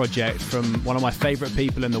side project from one of my favourite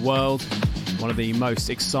people in the world, one of the most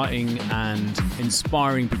exciting and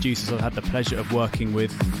inspiring producers I've had the pleasure of working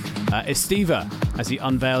with, Estiva, as he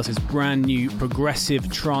unveils his brand new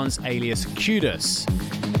progressive trance alias Kudus.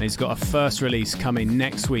 And he's got a first release coming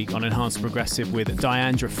next week on Enhanced Progressive with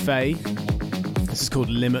Diandra Faye. This is called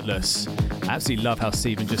Limitless. I absolutely love how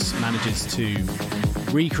Stephen just manages to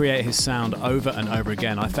recreate his sound over and over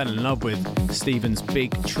again. I fell in love with Stephen's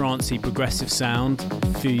big, trancey, progressive sound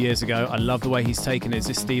a few years ago. I love the way he's taken his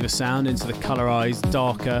Estiva sound into the colorized,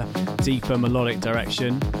 darker, deeper, melodic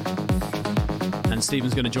direction. And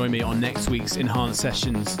Stephen's going to join me on next week's Enhanced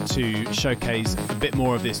Sessions to showcase a bit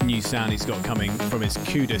more of this new sound he's got coming from his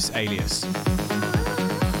Kudus alias.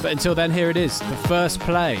 But until then, here it is, the first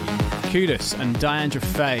play, Kudus and Diandra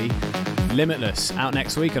Faye, Limitless, out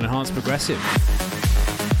next week on Enhanced Progressive.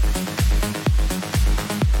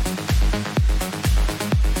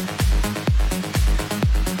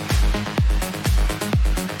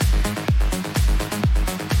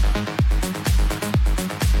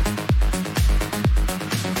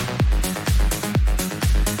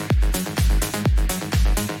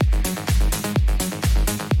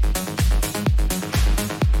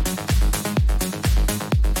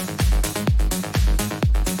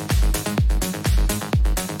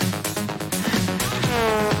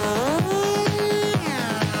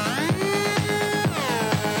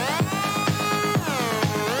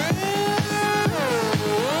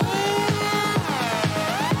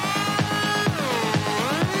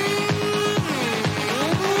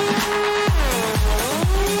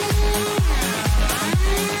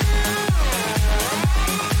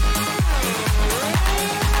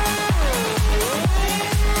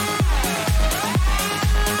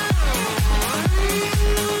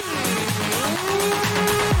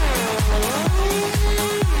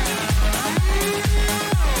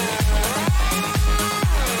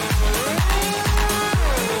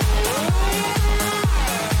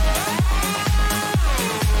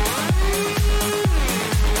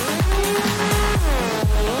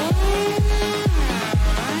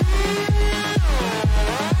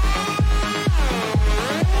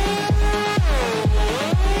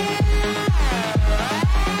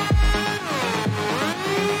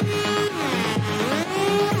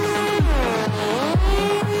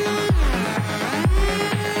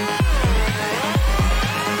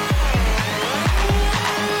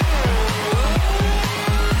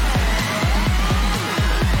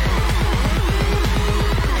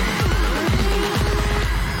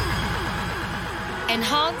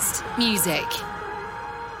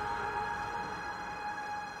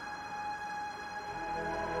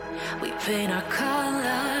 We paint our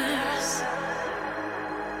colors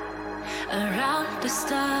around the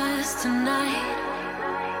stars tonight.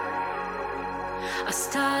 Our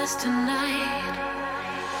stars tonight.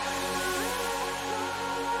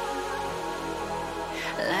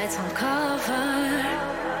 Lights uncovered.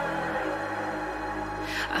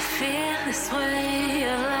 I feel this way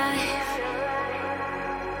of life,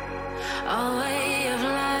 our way of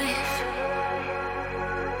life.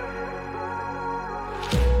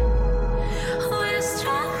 We're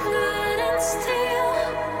stronger than steel,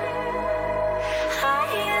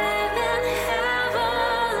 higher than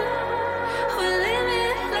heaven. We're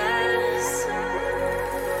limitless.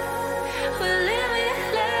 We're limitless.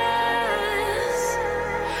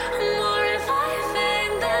 More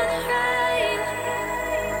reviving than rain,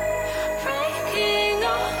 breaking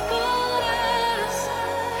all borders.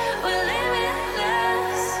 We're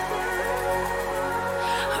limitless.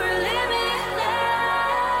 We're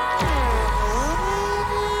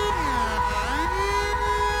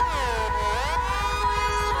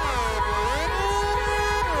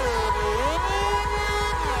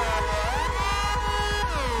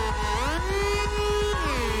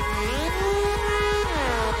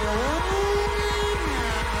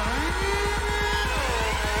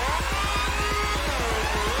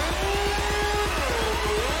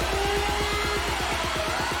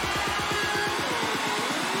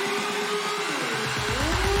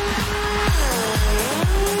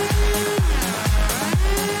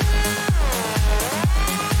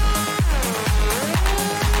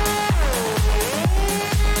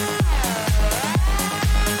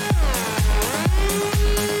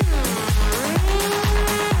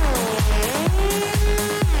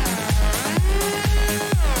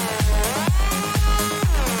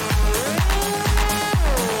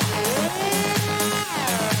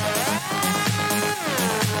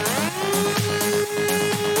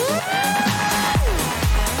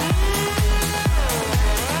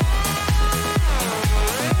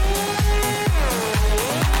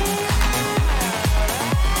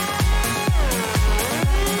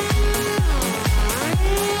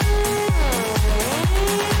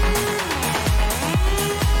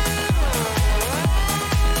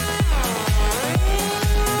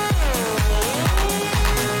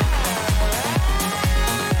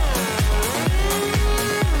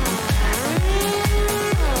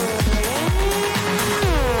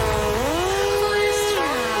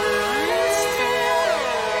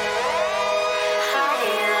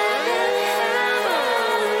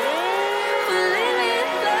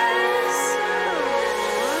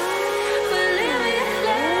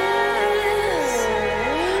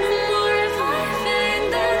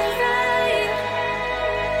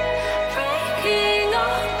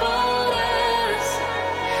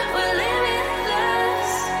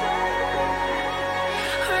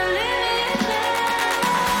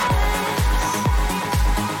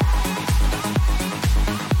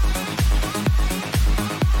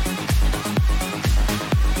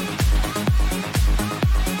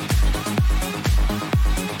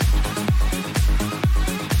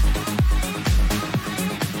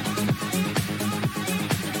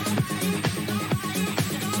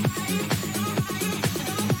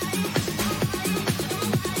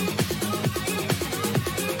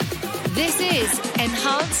This is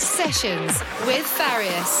Enhanced Sessions with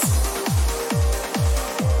Farius.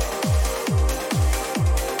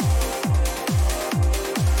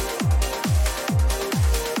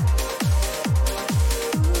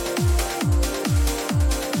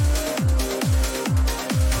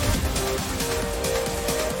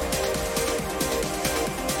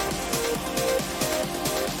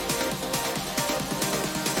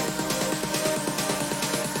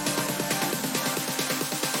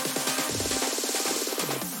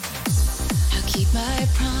 My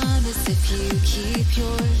promise if you keep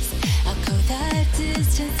yours. I'll go that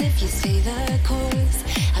distance if you stay the course.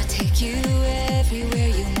 I'll take you everywhere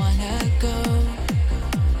you wanna go.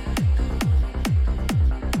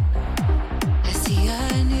 I see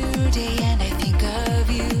a new day and I think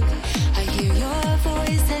of you. I hear your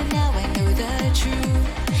voice and now I know the truth.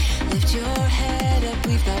 Lift your head up,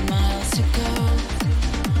 we've got miles to go.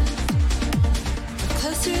 We're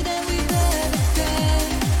closer than we've ever been.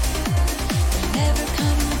 Never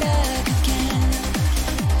coming back again.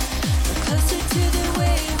 We're closer to the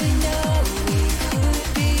way we know we could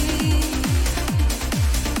be.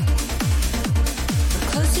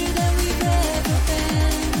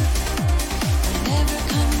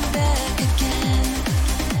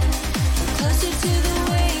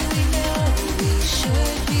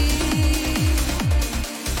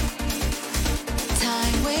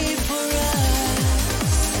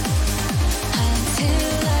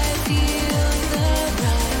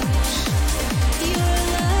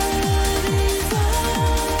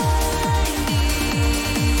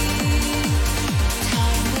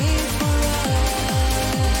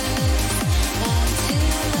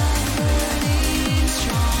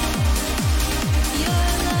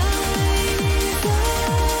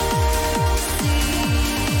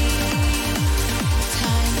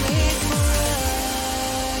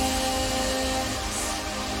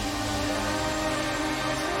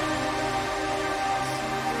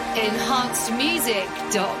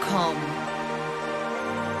 enhancedmusic.com.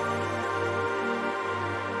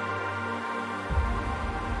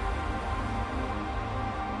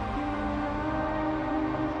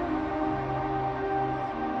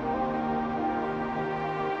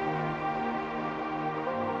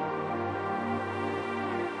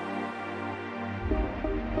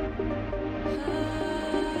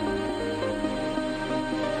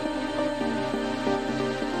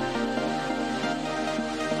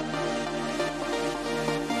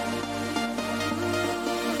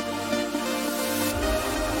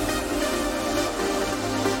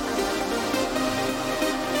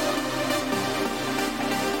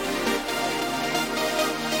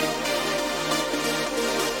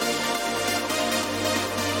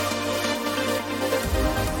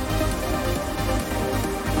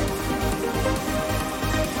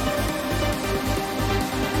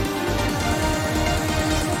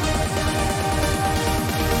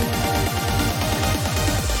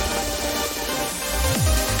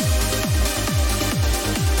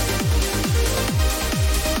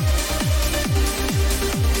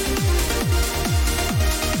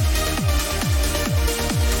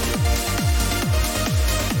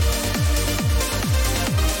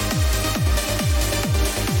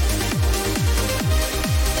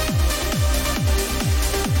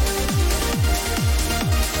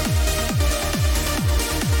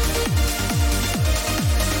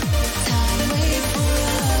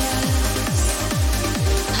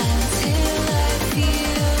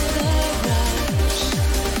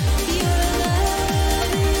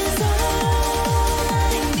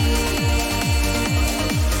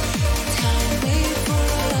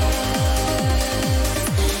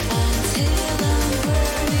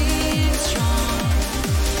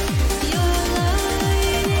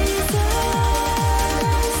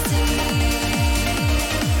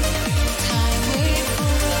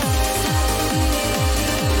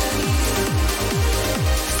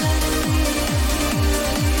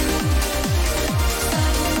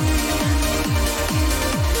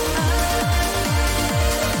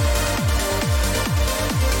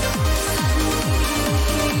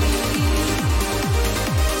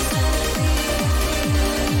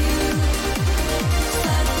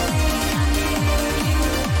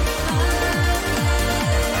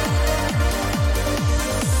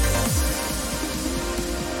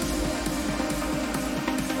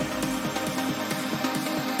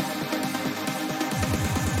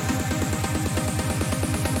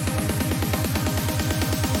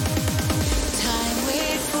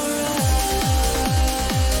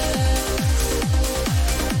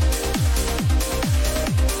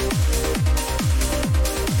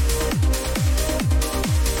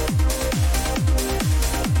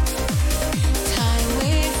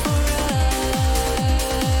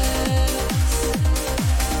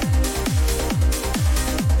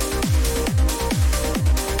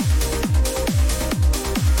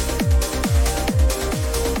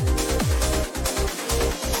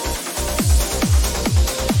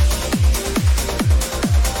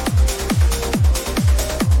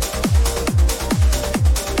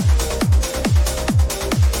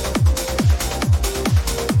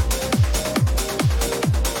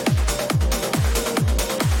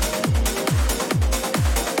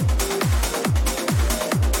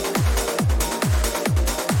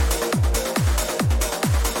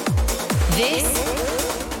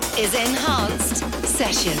 is Enhanced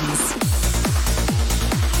Sessions.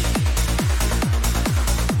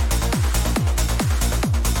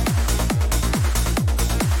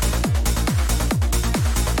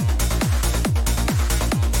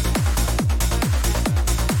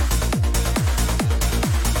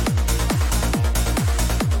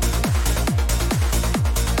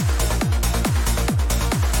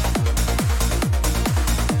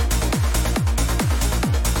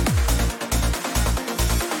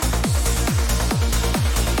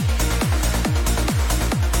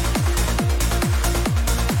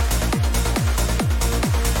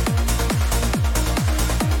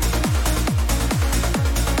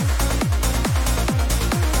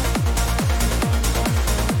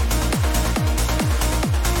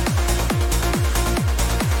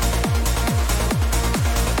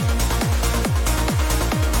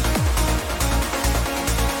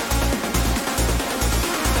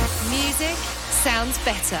 Sounds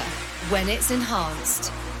better when it's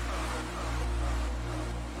enhanced.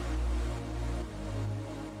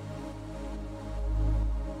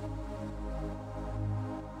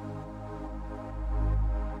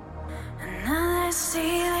 Another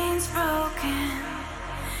ceiling's broken.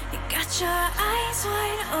 You got your eyes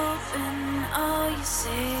wide open. All you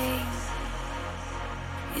see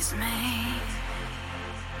is me.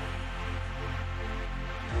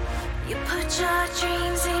 You put your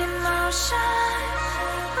dreams in motion.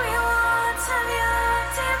 Rewards of your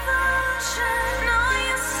devotion. All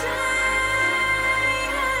you say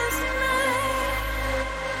is me.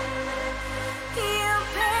 You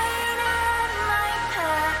painted my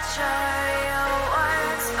picture. Your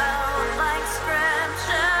words felt like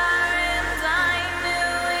scripture, and I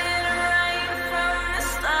knew it right from the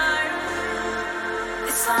start.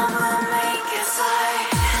 This song will make it start.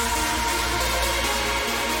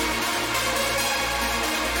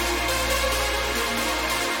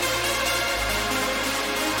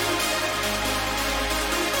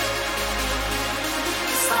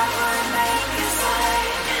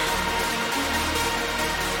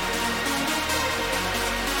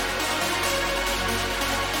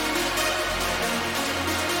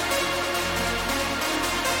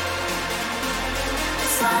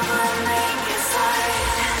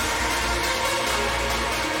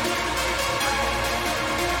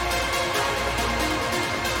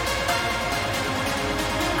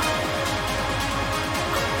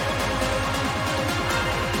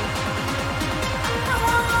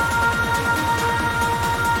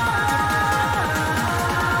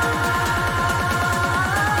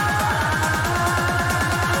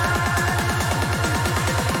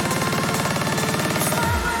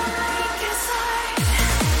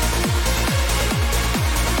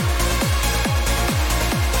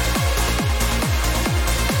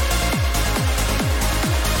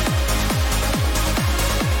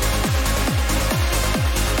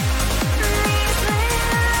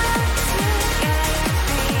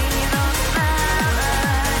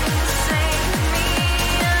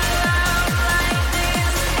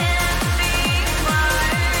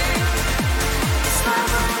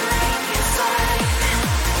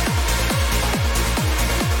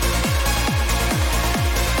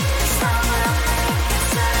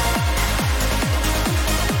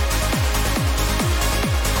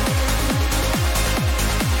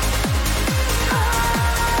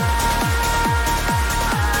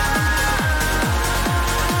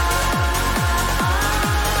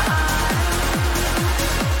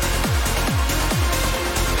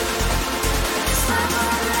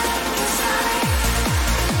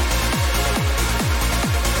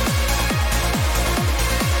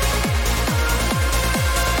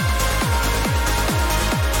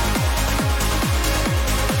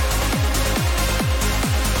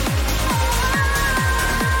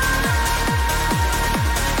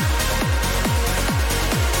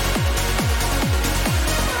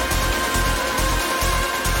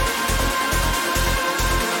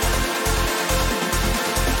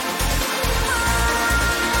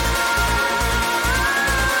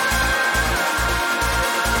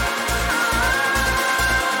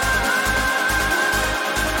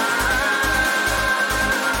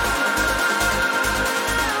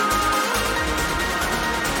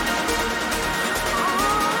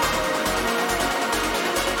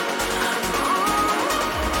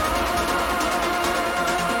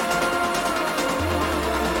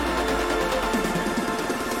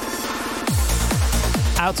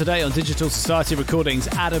 Out today on Digital Society Recordings,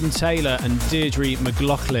 Adam Taylor and Deirdre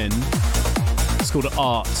McLaughlin. It's called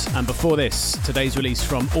Art. And before this, today's release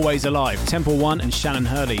from Always Alive, Temple One and Shannon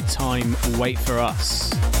Hurley, Time Wait For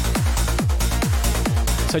Us.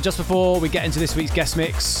 So just before we get into this week's guest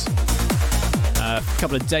mix, a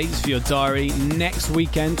couple of dates for your diary. Next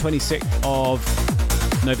weekend, 26th of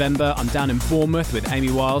November, I'm down in Bournemouth with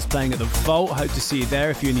Amy Wiles playing at the Vault. Hope to see you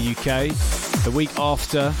there if you're in the UK. The week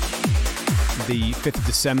after, the 5th of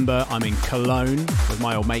December, I'm in Cologne with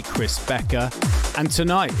my old mate Chris Becker. And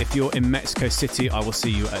tonight, if you're in Mexico City, I will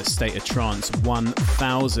see you at State of Trance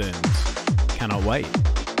 1000. Cannot wait.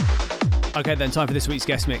 Okay then, time for this week's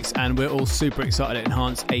guest mix, and we're all super excited at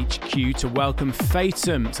Enhanced HQ to welcome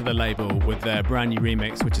Fatum to the label with their brand new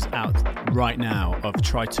remix, which is out right now, of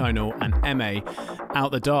Tritonal and MA,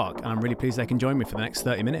 Out the Dark, and I'm really pleased they can join me for the next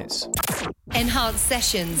 30 minutes. Enhanced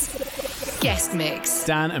Sessions guest mix.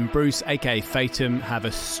 Dan and Bruce, aka Fatum, have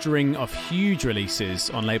a string of huge releases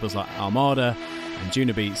on labels like Armada and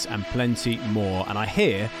Juno Beats and plenty more, and I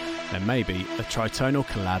hear there may be a Tritonal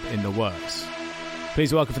collab in the works.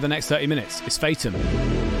 Please welcome for the next 30 minutes, it's Fatum.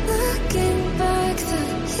 Looking back to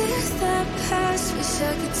years that passed, wish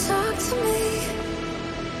I could talk to me.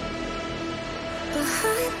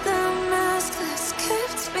 Behind the mask that's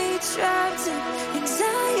kept me trapped in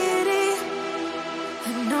anxiety. I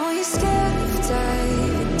know you're scared of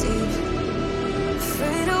diving deep,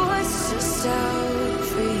 afraid of what's just out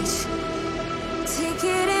of reach. Take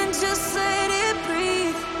it in, just let it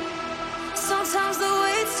breathe. Sometimes the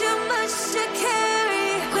weight's too much to carry.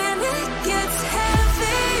 When it gets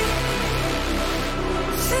heavy,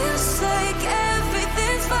 feels like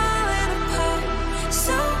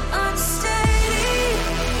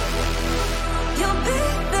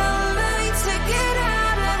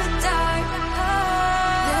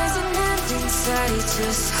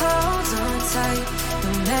just hold on tight.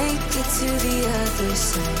 We'll make it to the other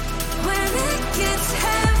side. When it gets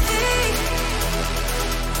heavy,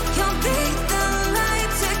 you'll be the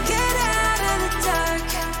light to get out of the dark,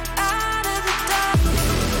 out of the dark.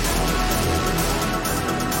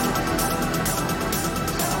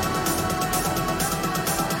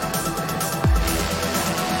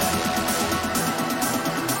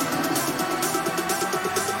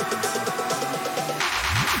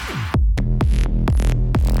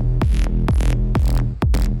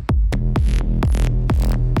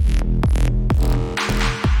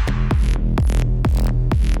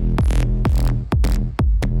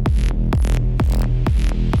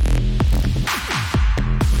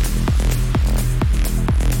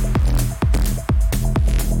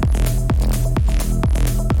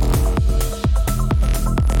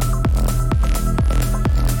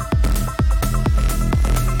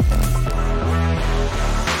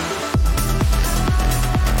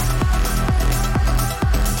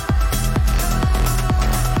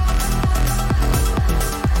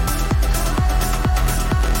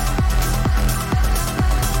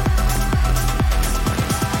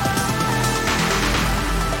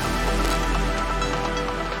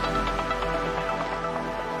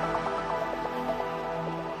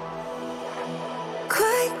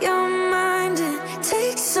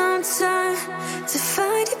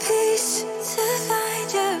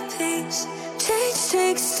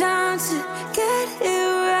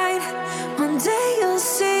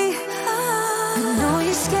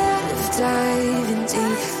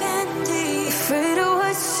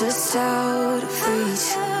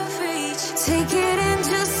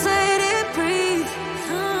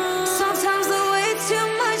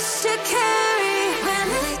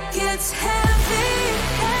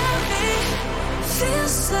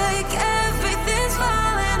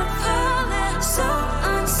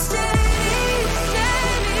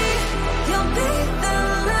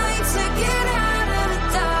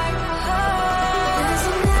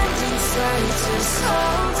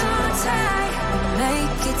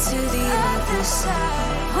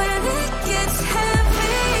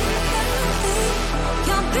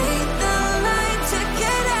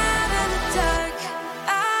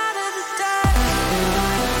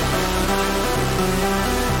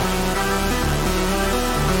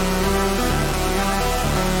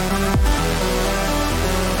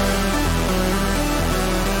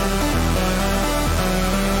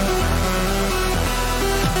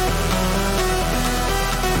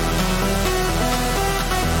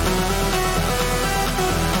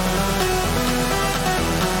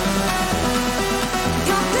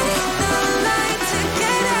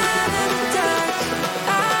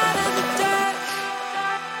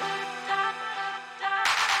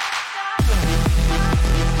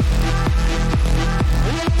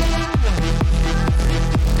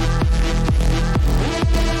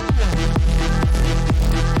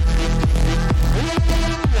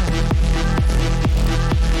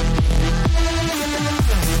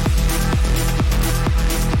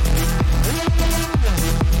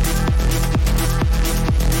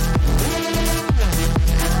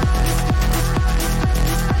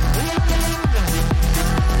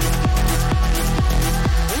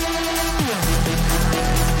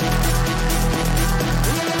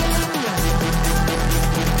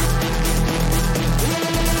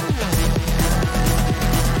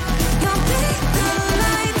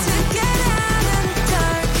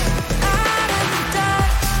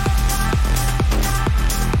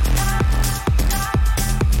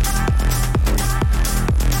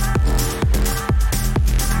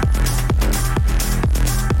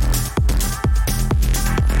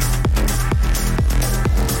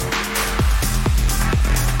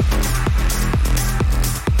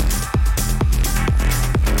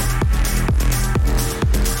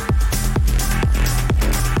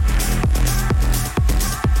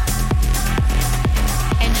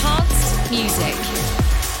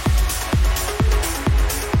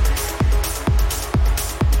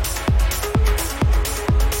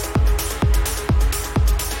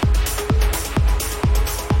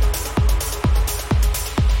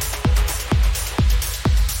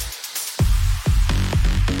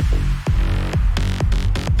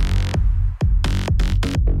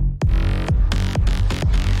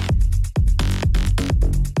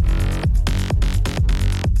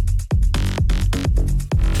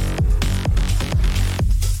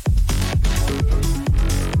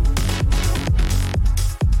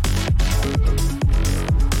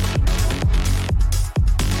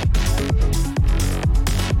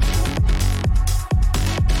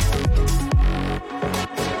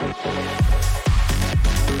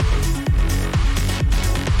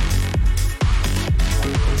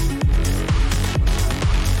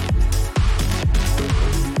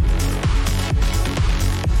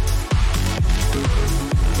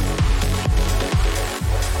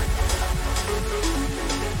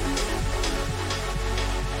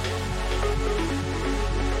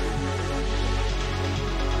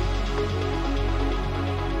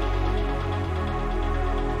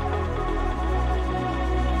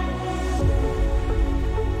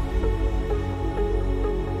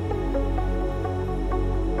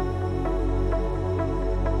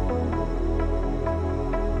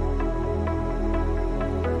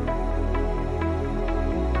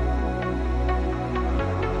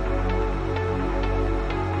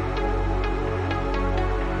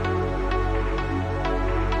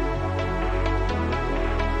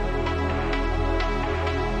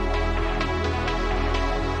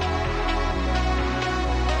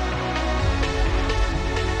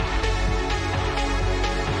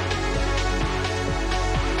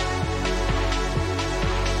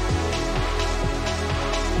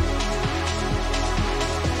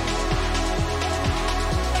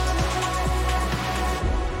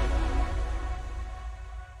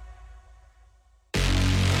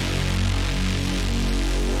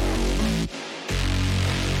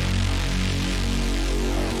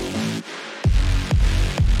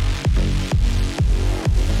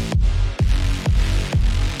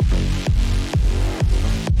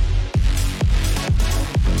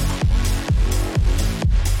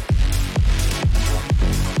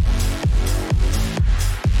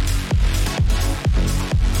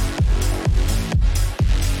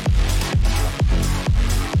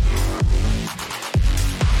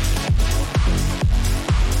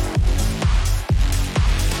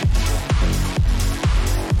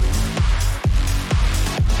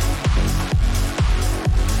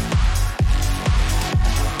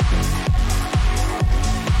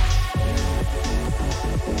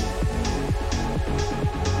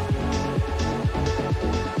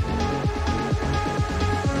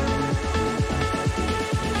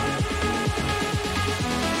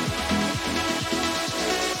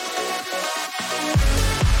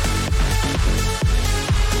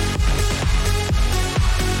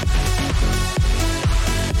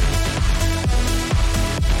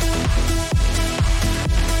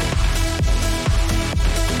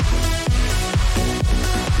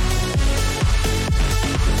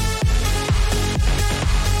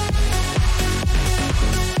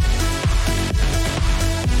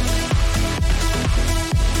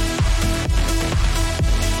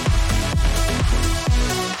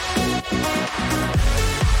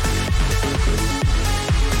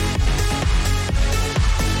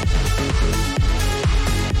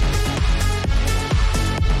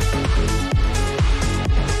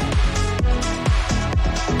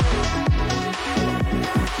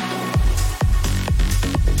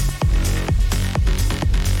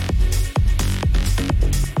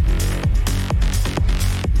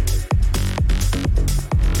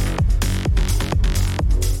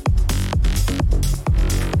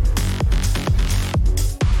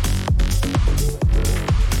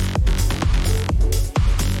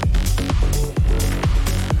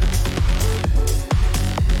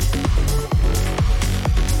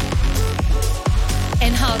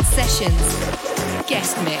 Enhanced Sessions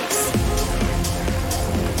guest mix.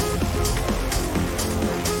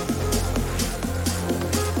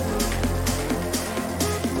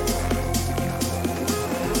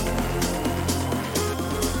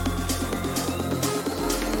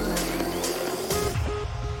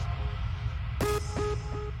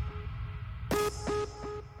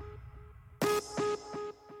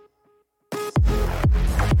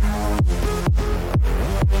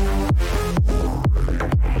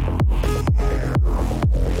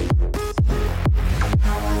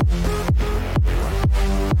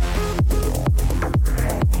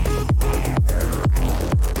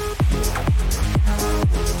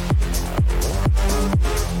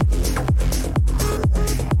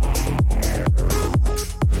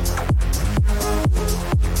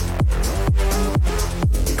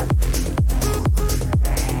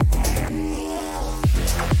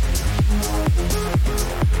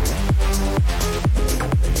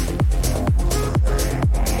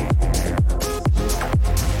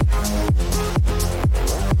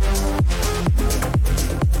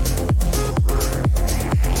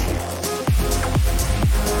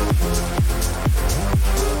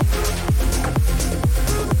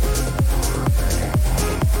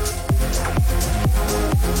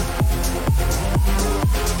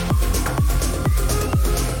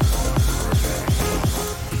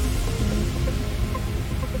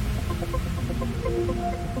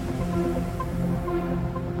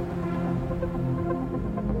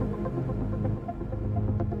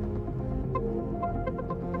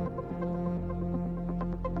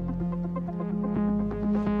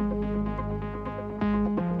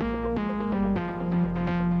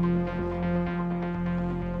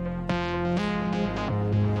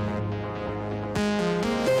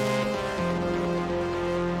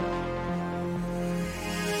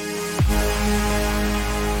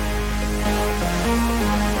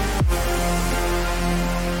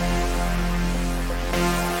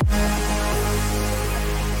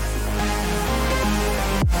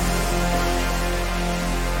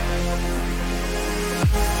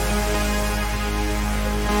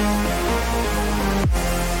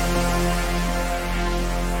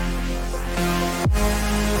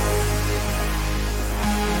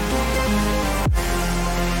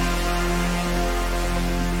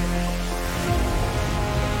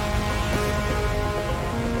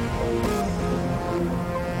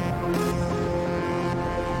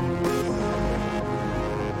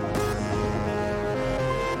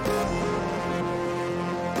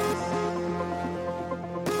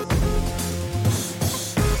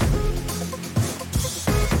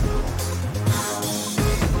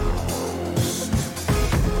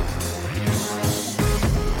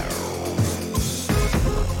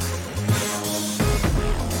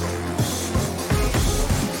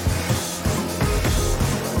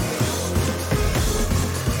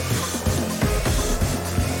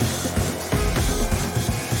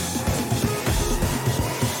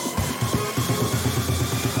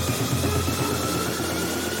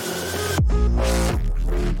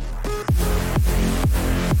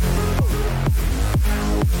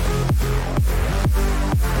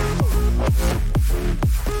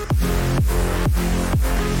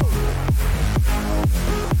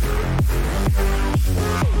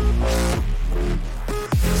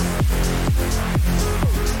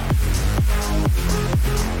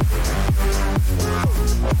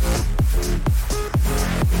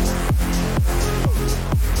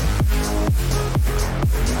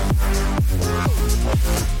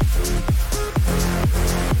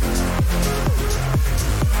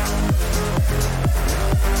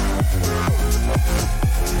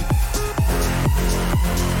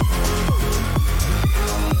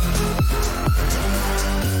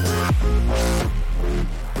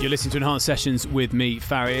 You're listening to Enhanced Sessions with me,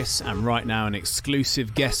 Farius, and right now an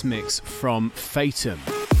exclusive guest mix from Fatum.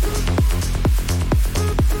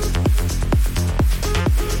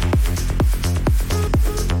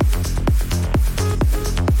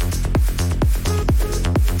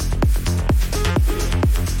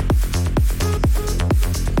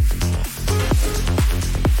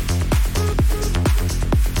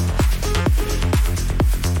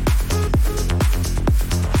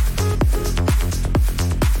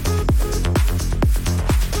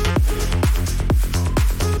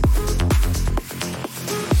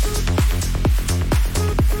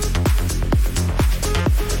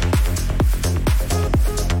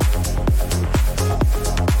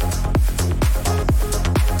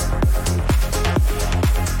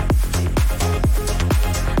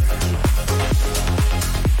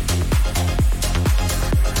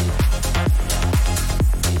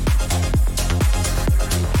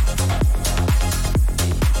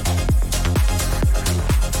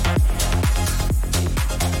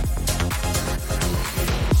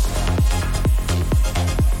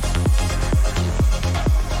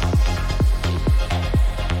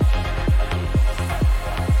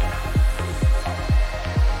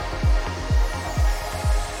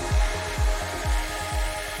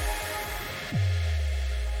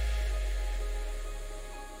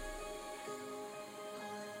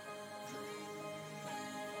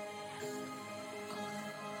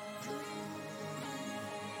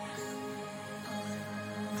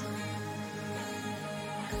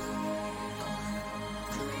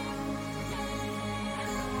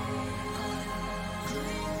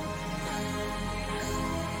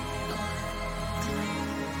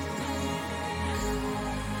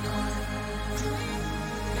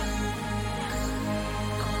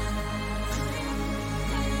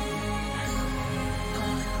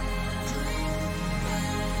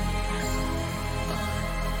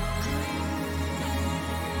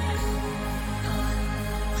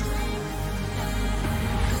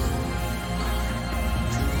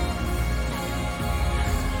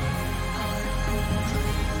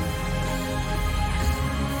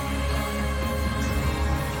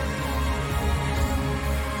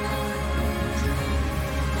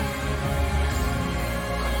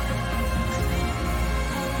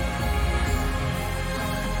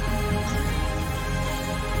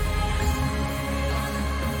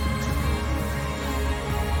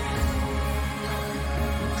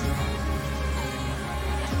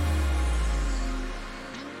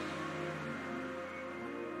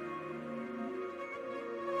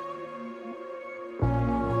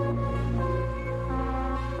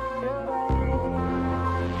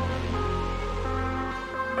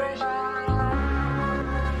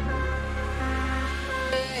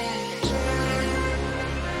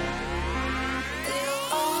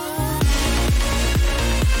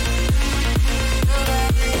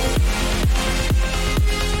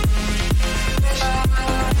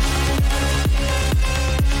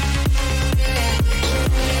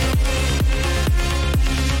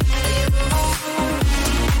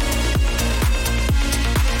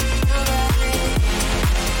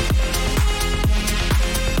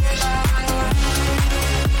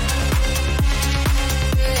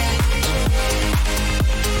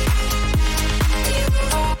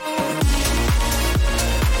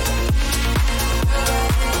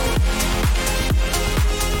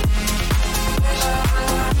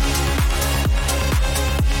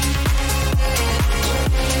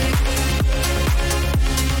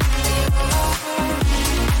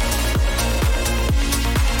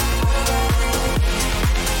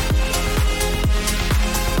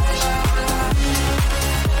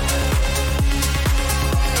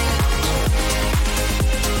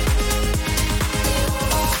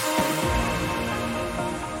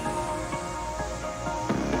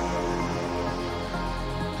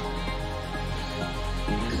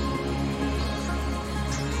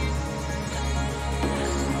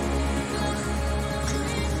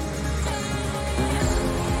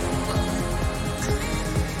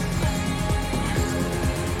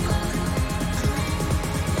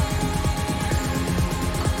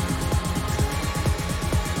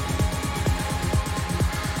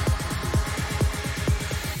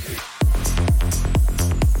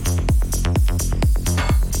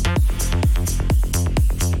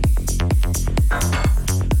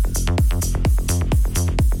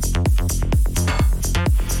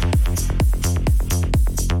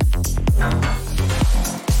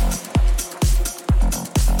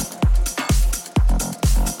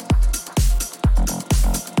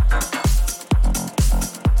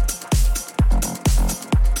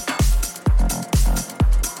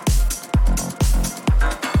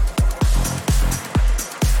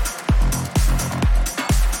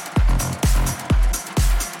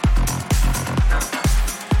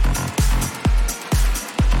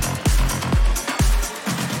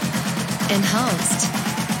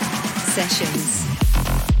 Sessions.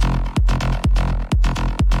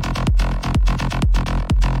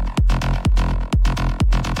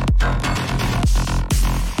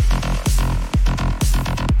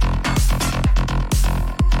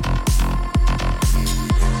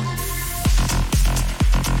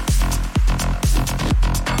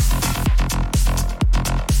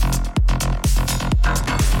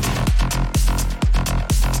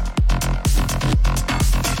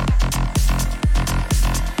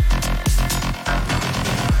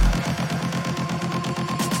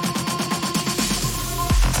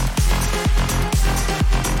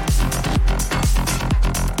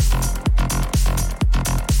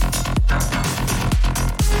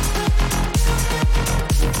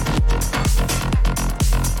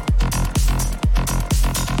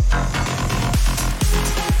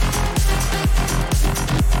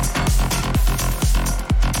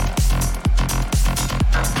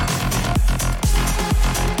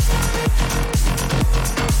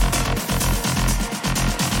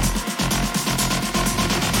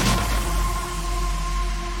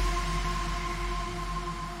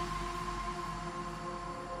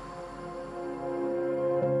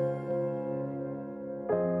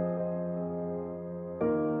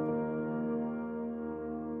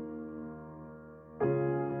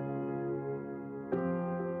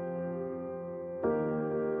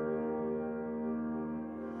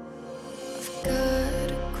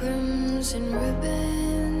 crimson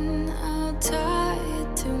ribbon, I'll tie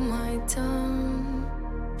it to my tongue.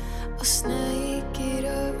 I'll snake it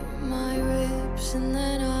up my ribs and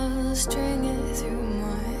then I'll string it through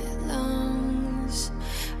my lungs.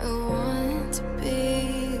 I want to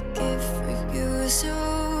be a gift for you,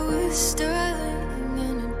 so sterling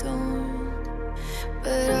and adorned,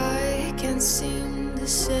 but I can't seem to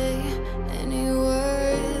say any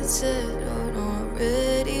words that aren't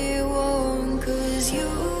already worn, 'cause you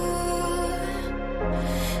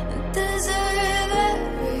deserve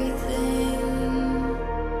everything,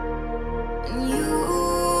 and you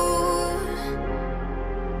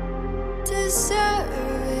deserve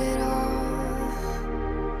it all.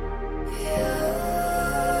 You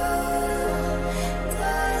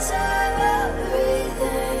deserve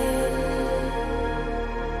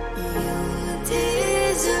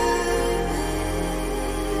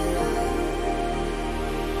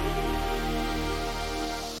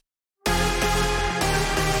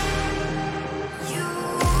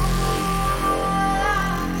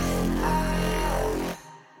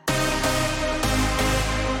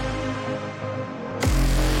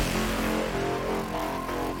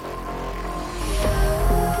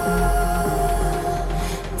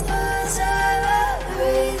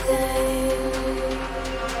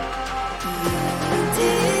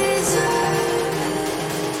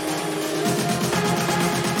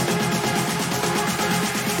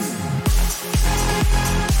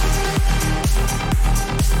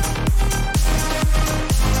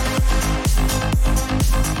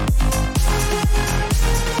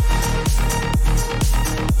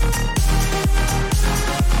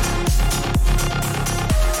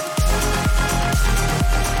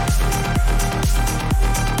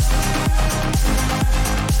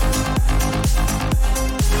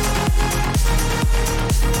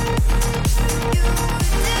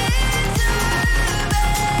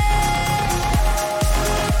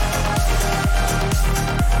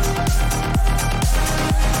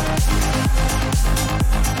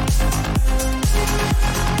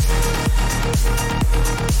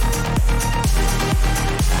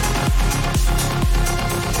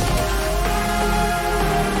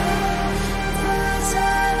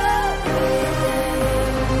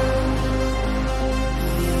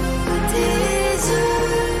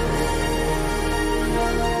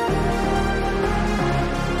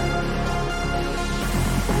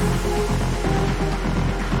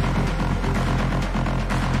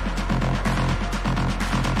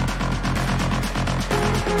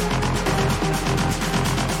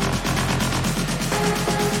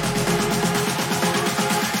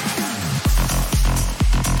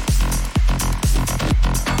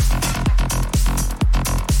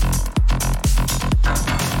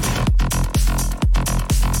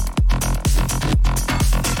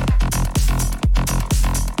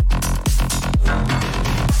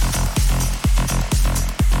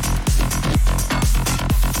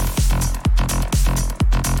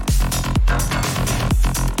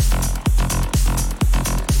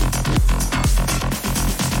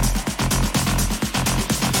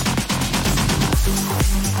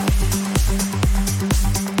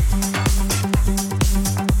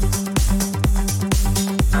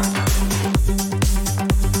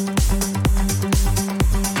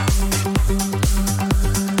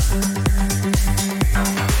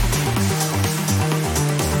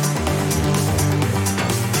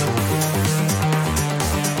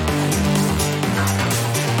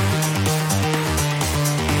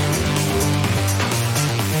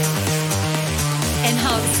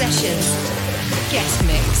Enhanced Sessions Guest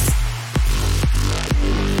Mix.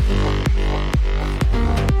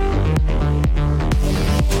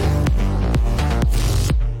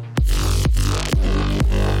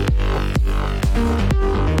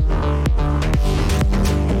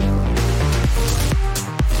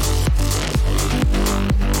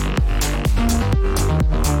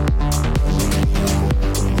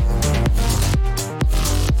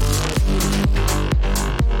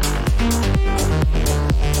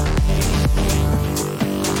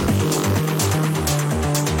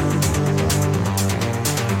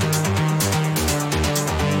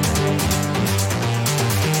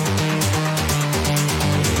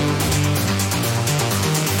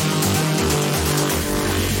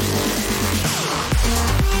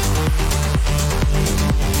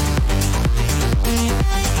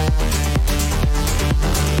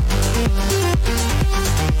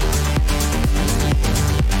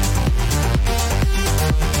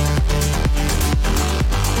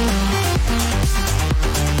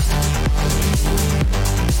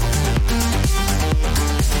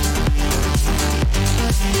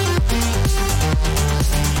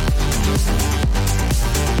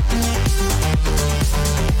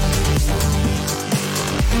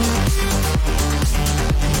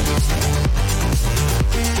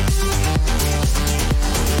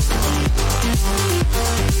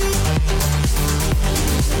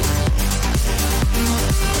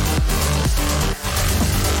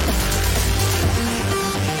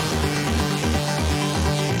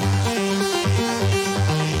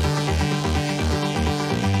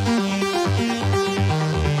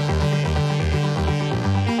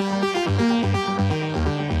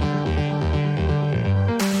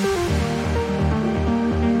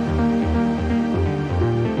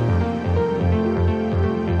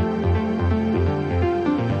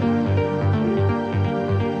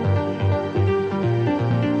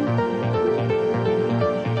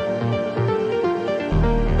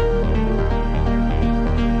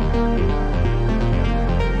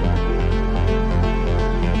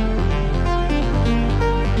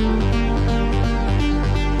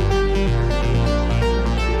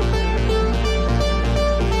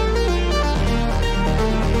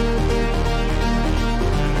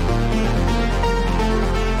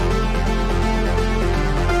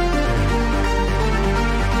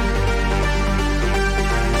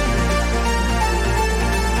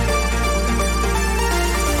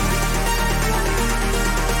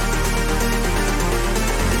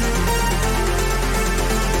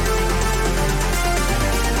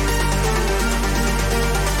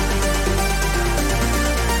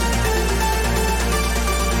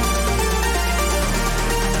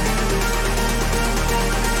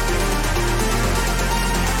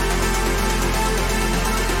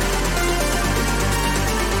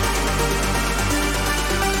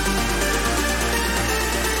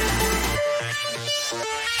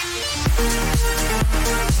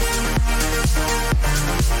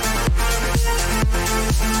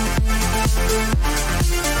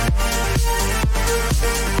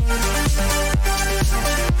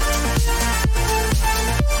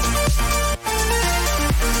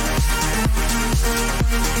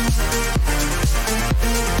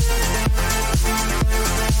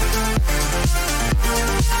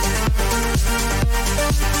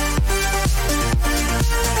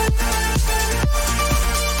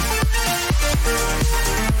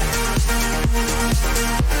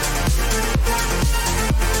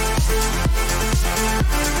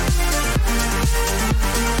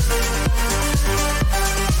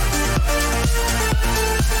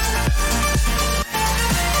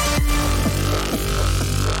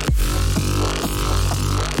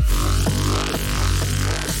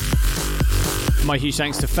 My huge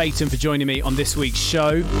thanks to Phaeton for joining me on this week's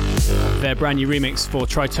show. Their brand new remix for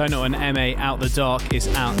Tritonal and MA Out the Dark is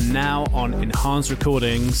out now on Enhanced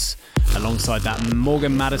Recordings, alongside that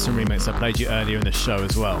Morgan Madison remix I played you earlier in the show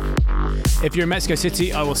as well. If you're in Mexico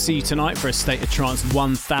City, I will see you tonight for a State of Trance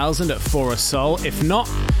 1000 at Fora Soul. If not,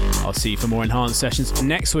 I'll see you for more Enhanced Sessions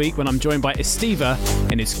next week when I'm joined by Estiva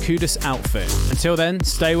in his Kudus outfit. Until then,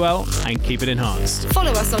 stay well and keep it enhanced.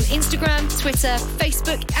 Follow us on Instagram, Twitter,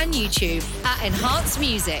 Facebook and YouTube at Enhanced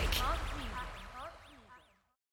Music.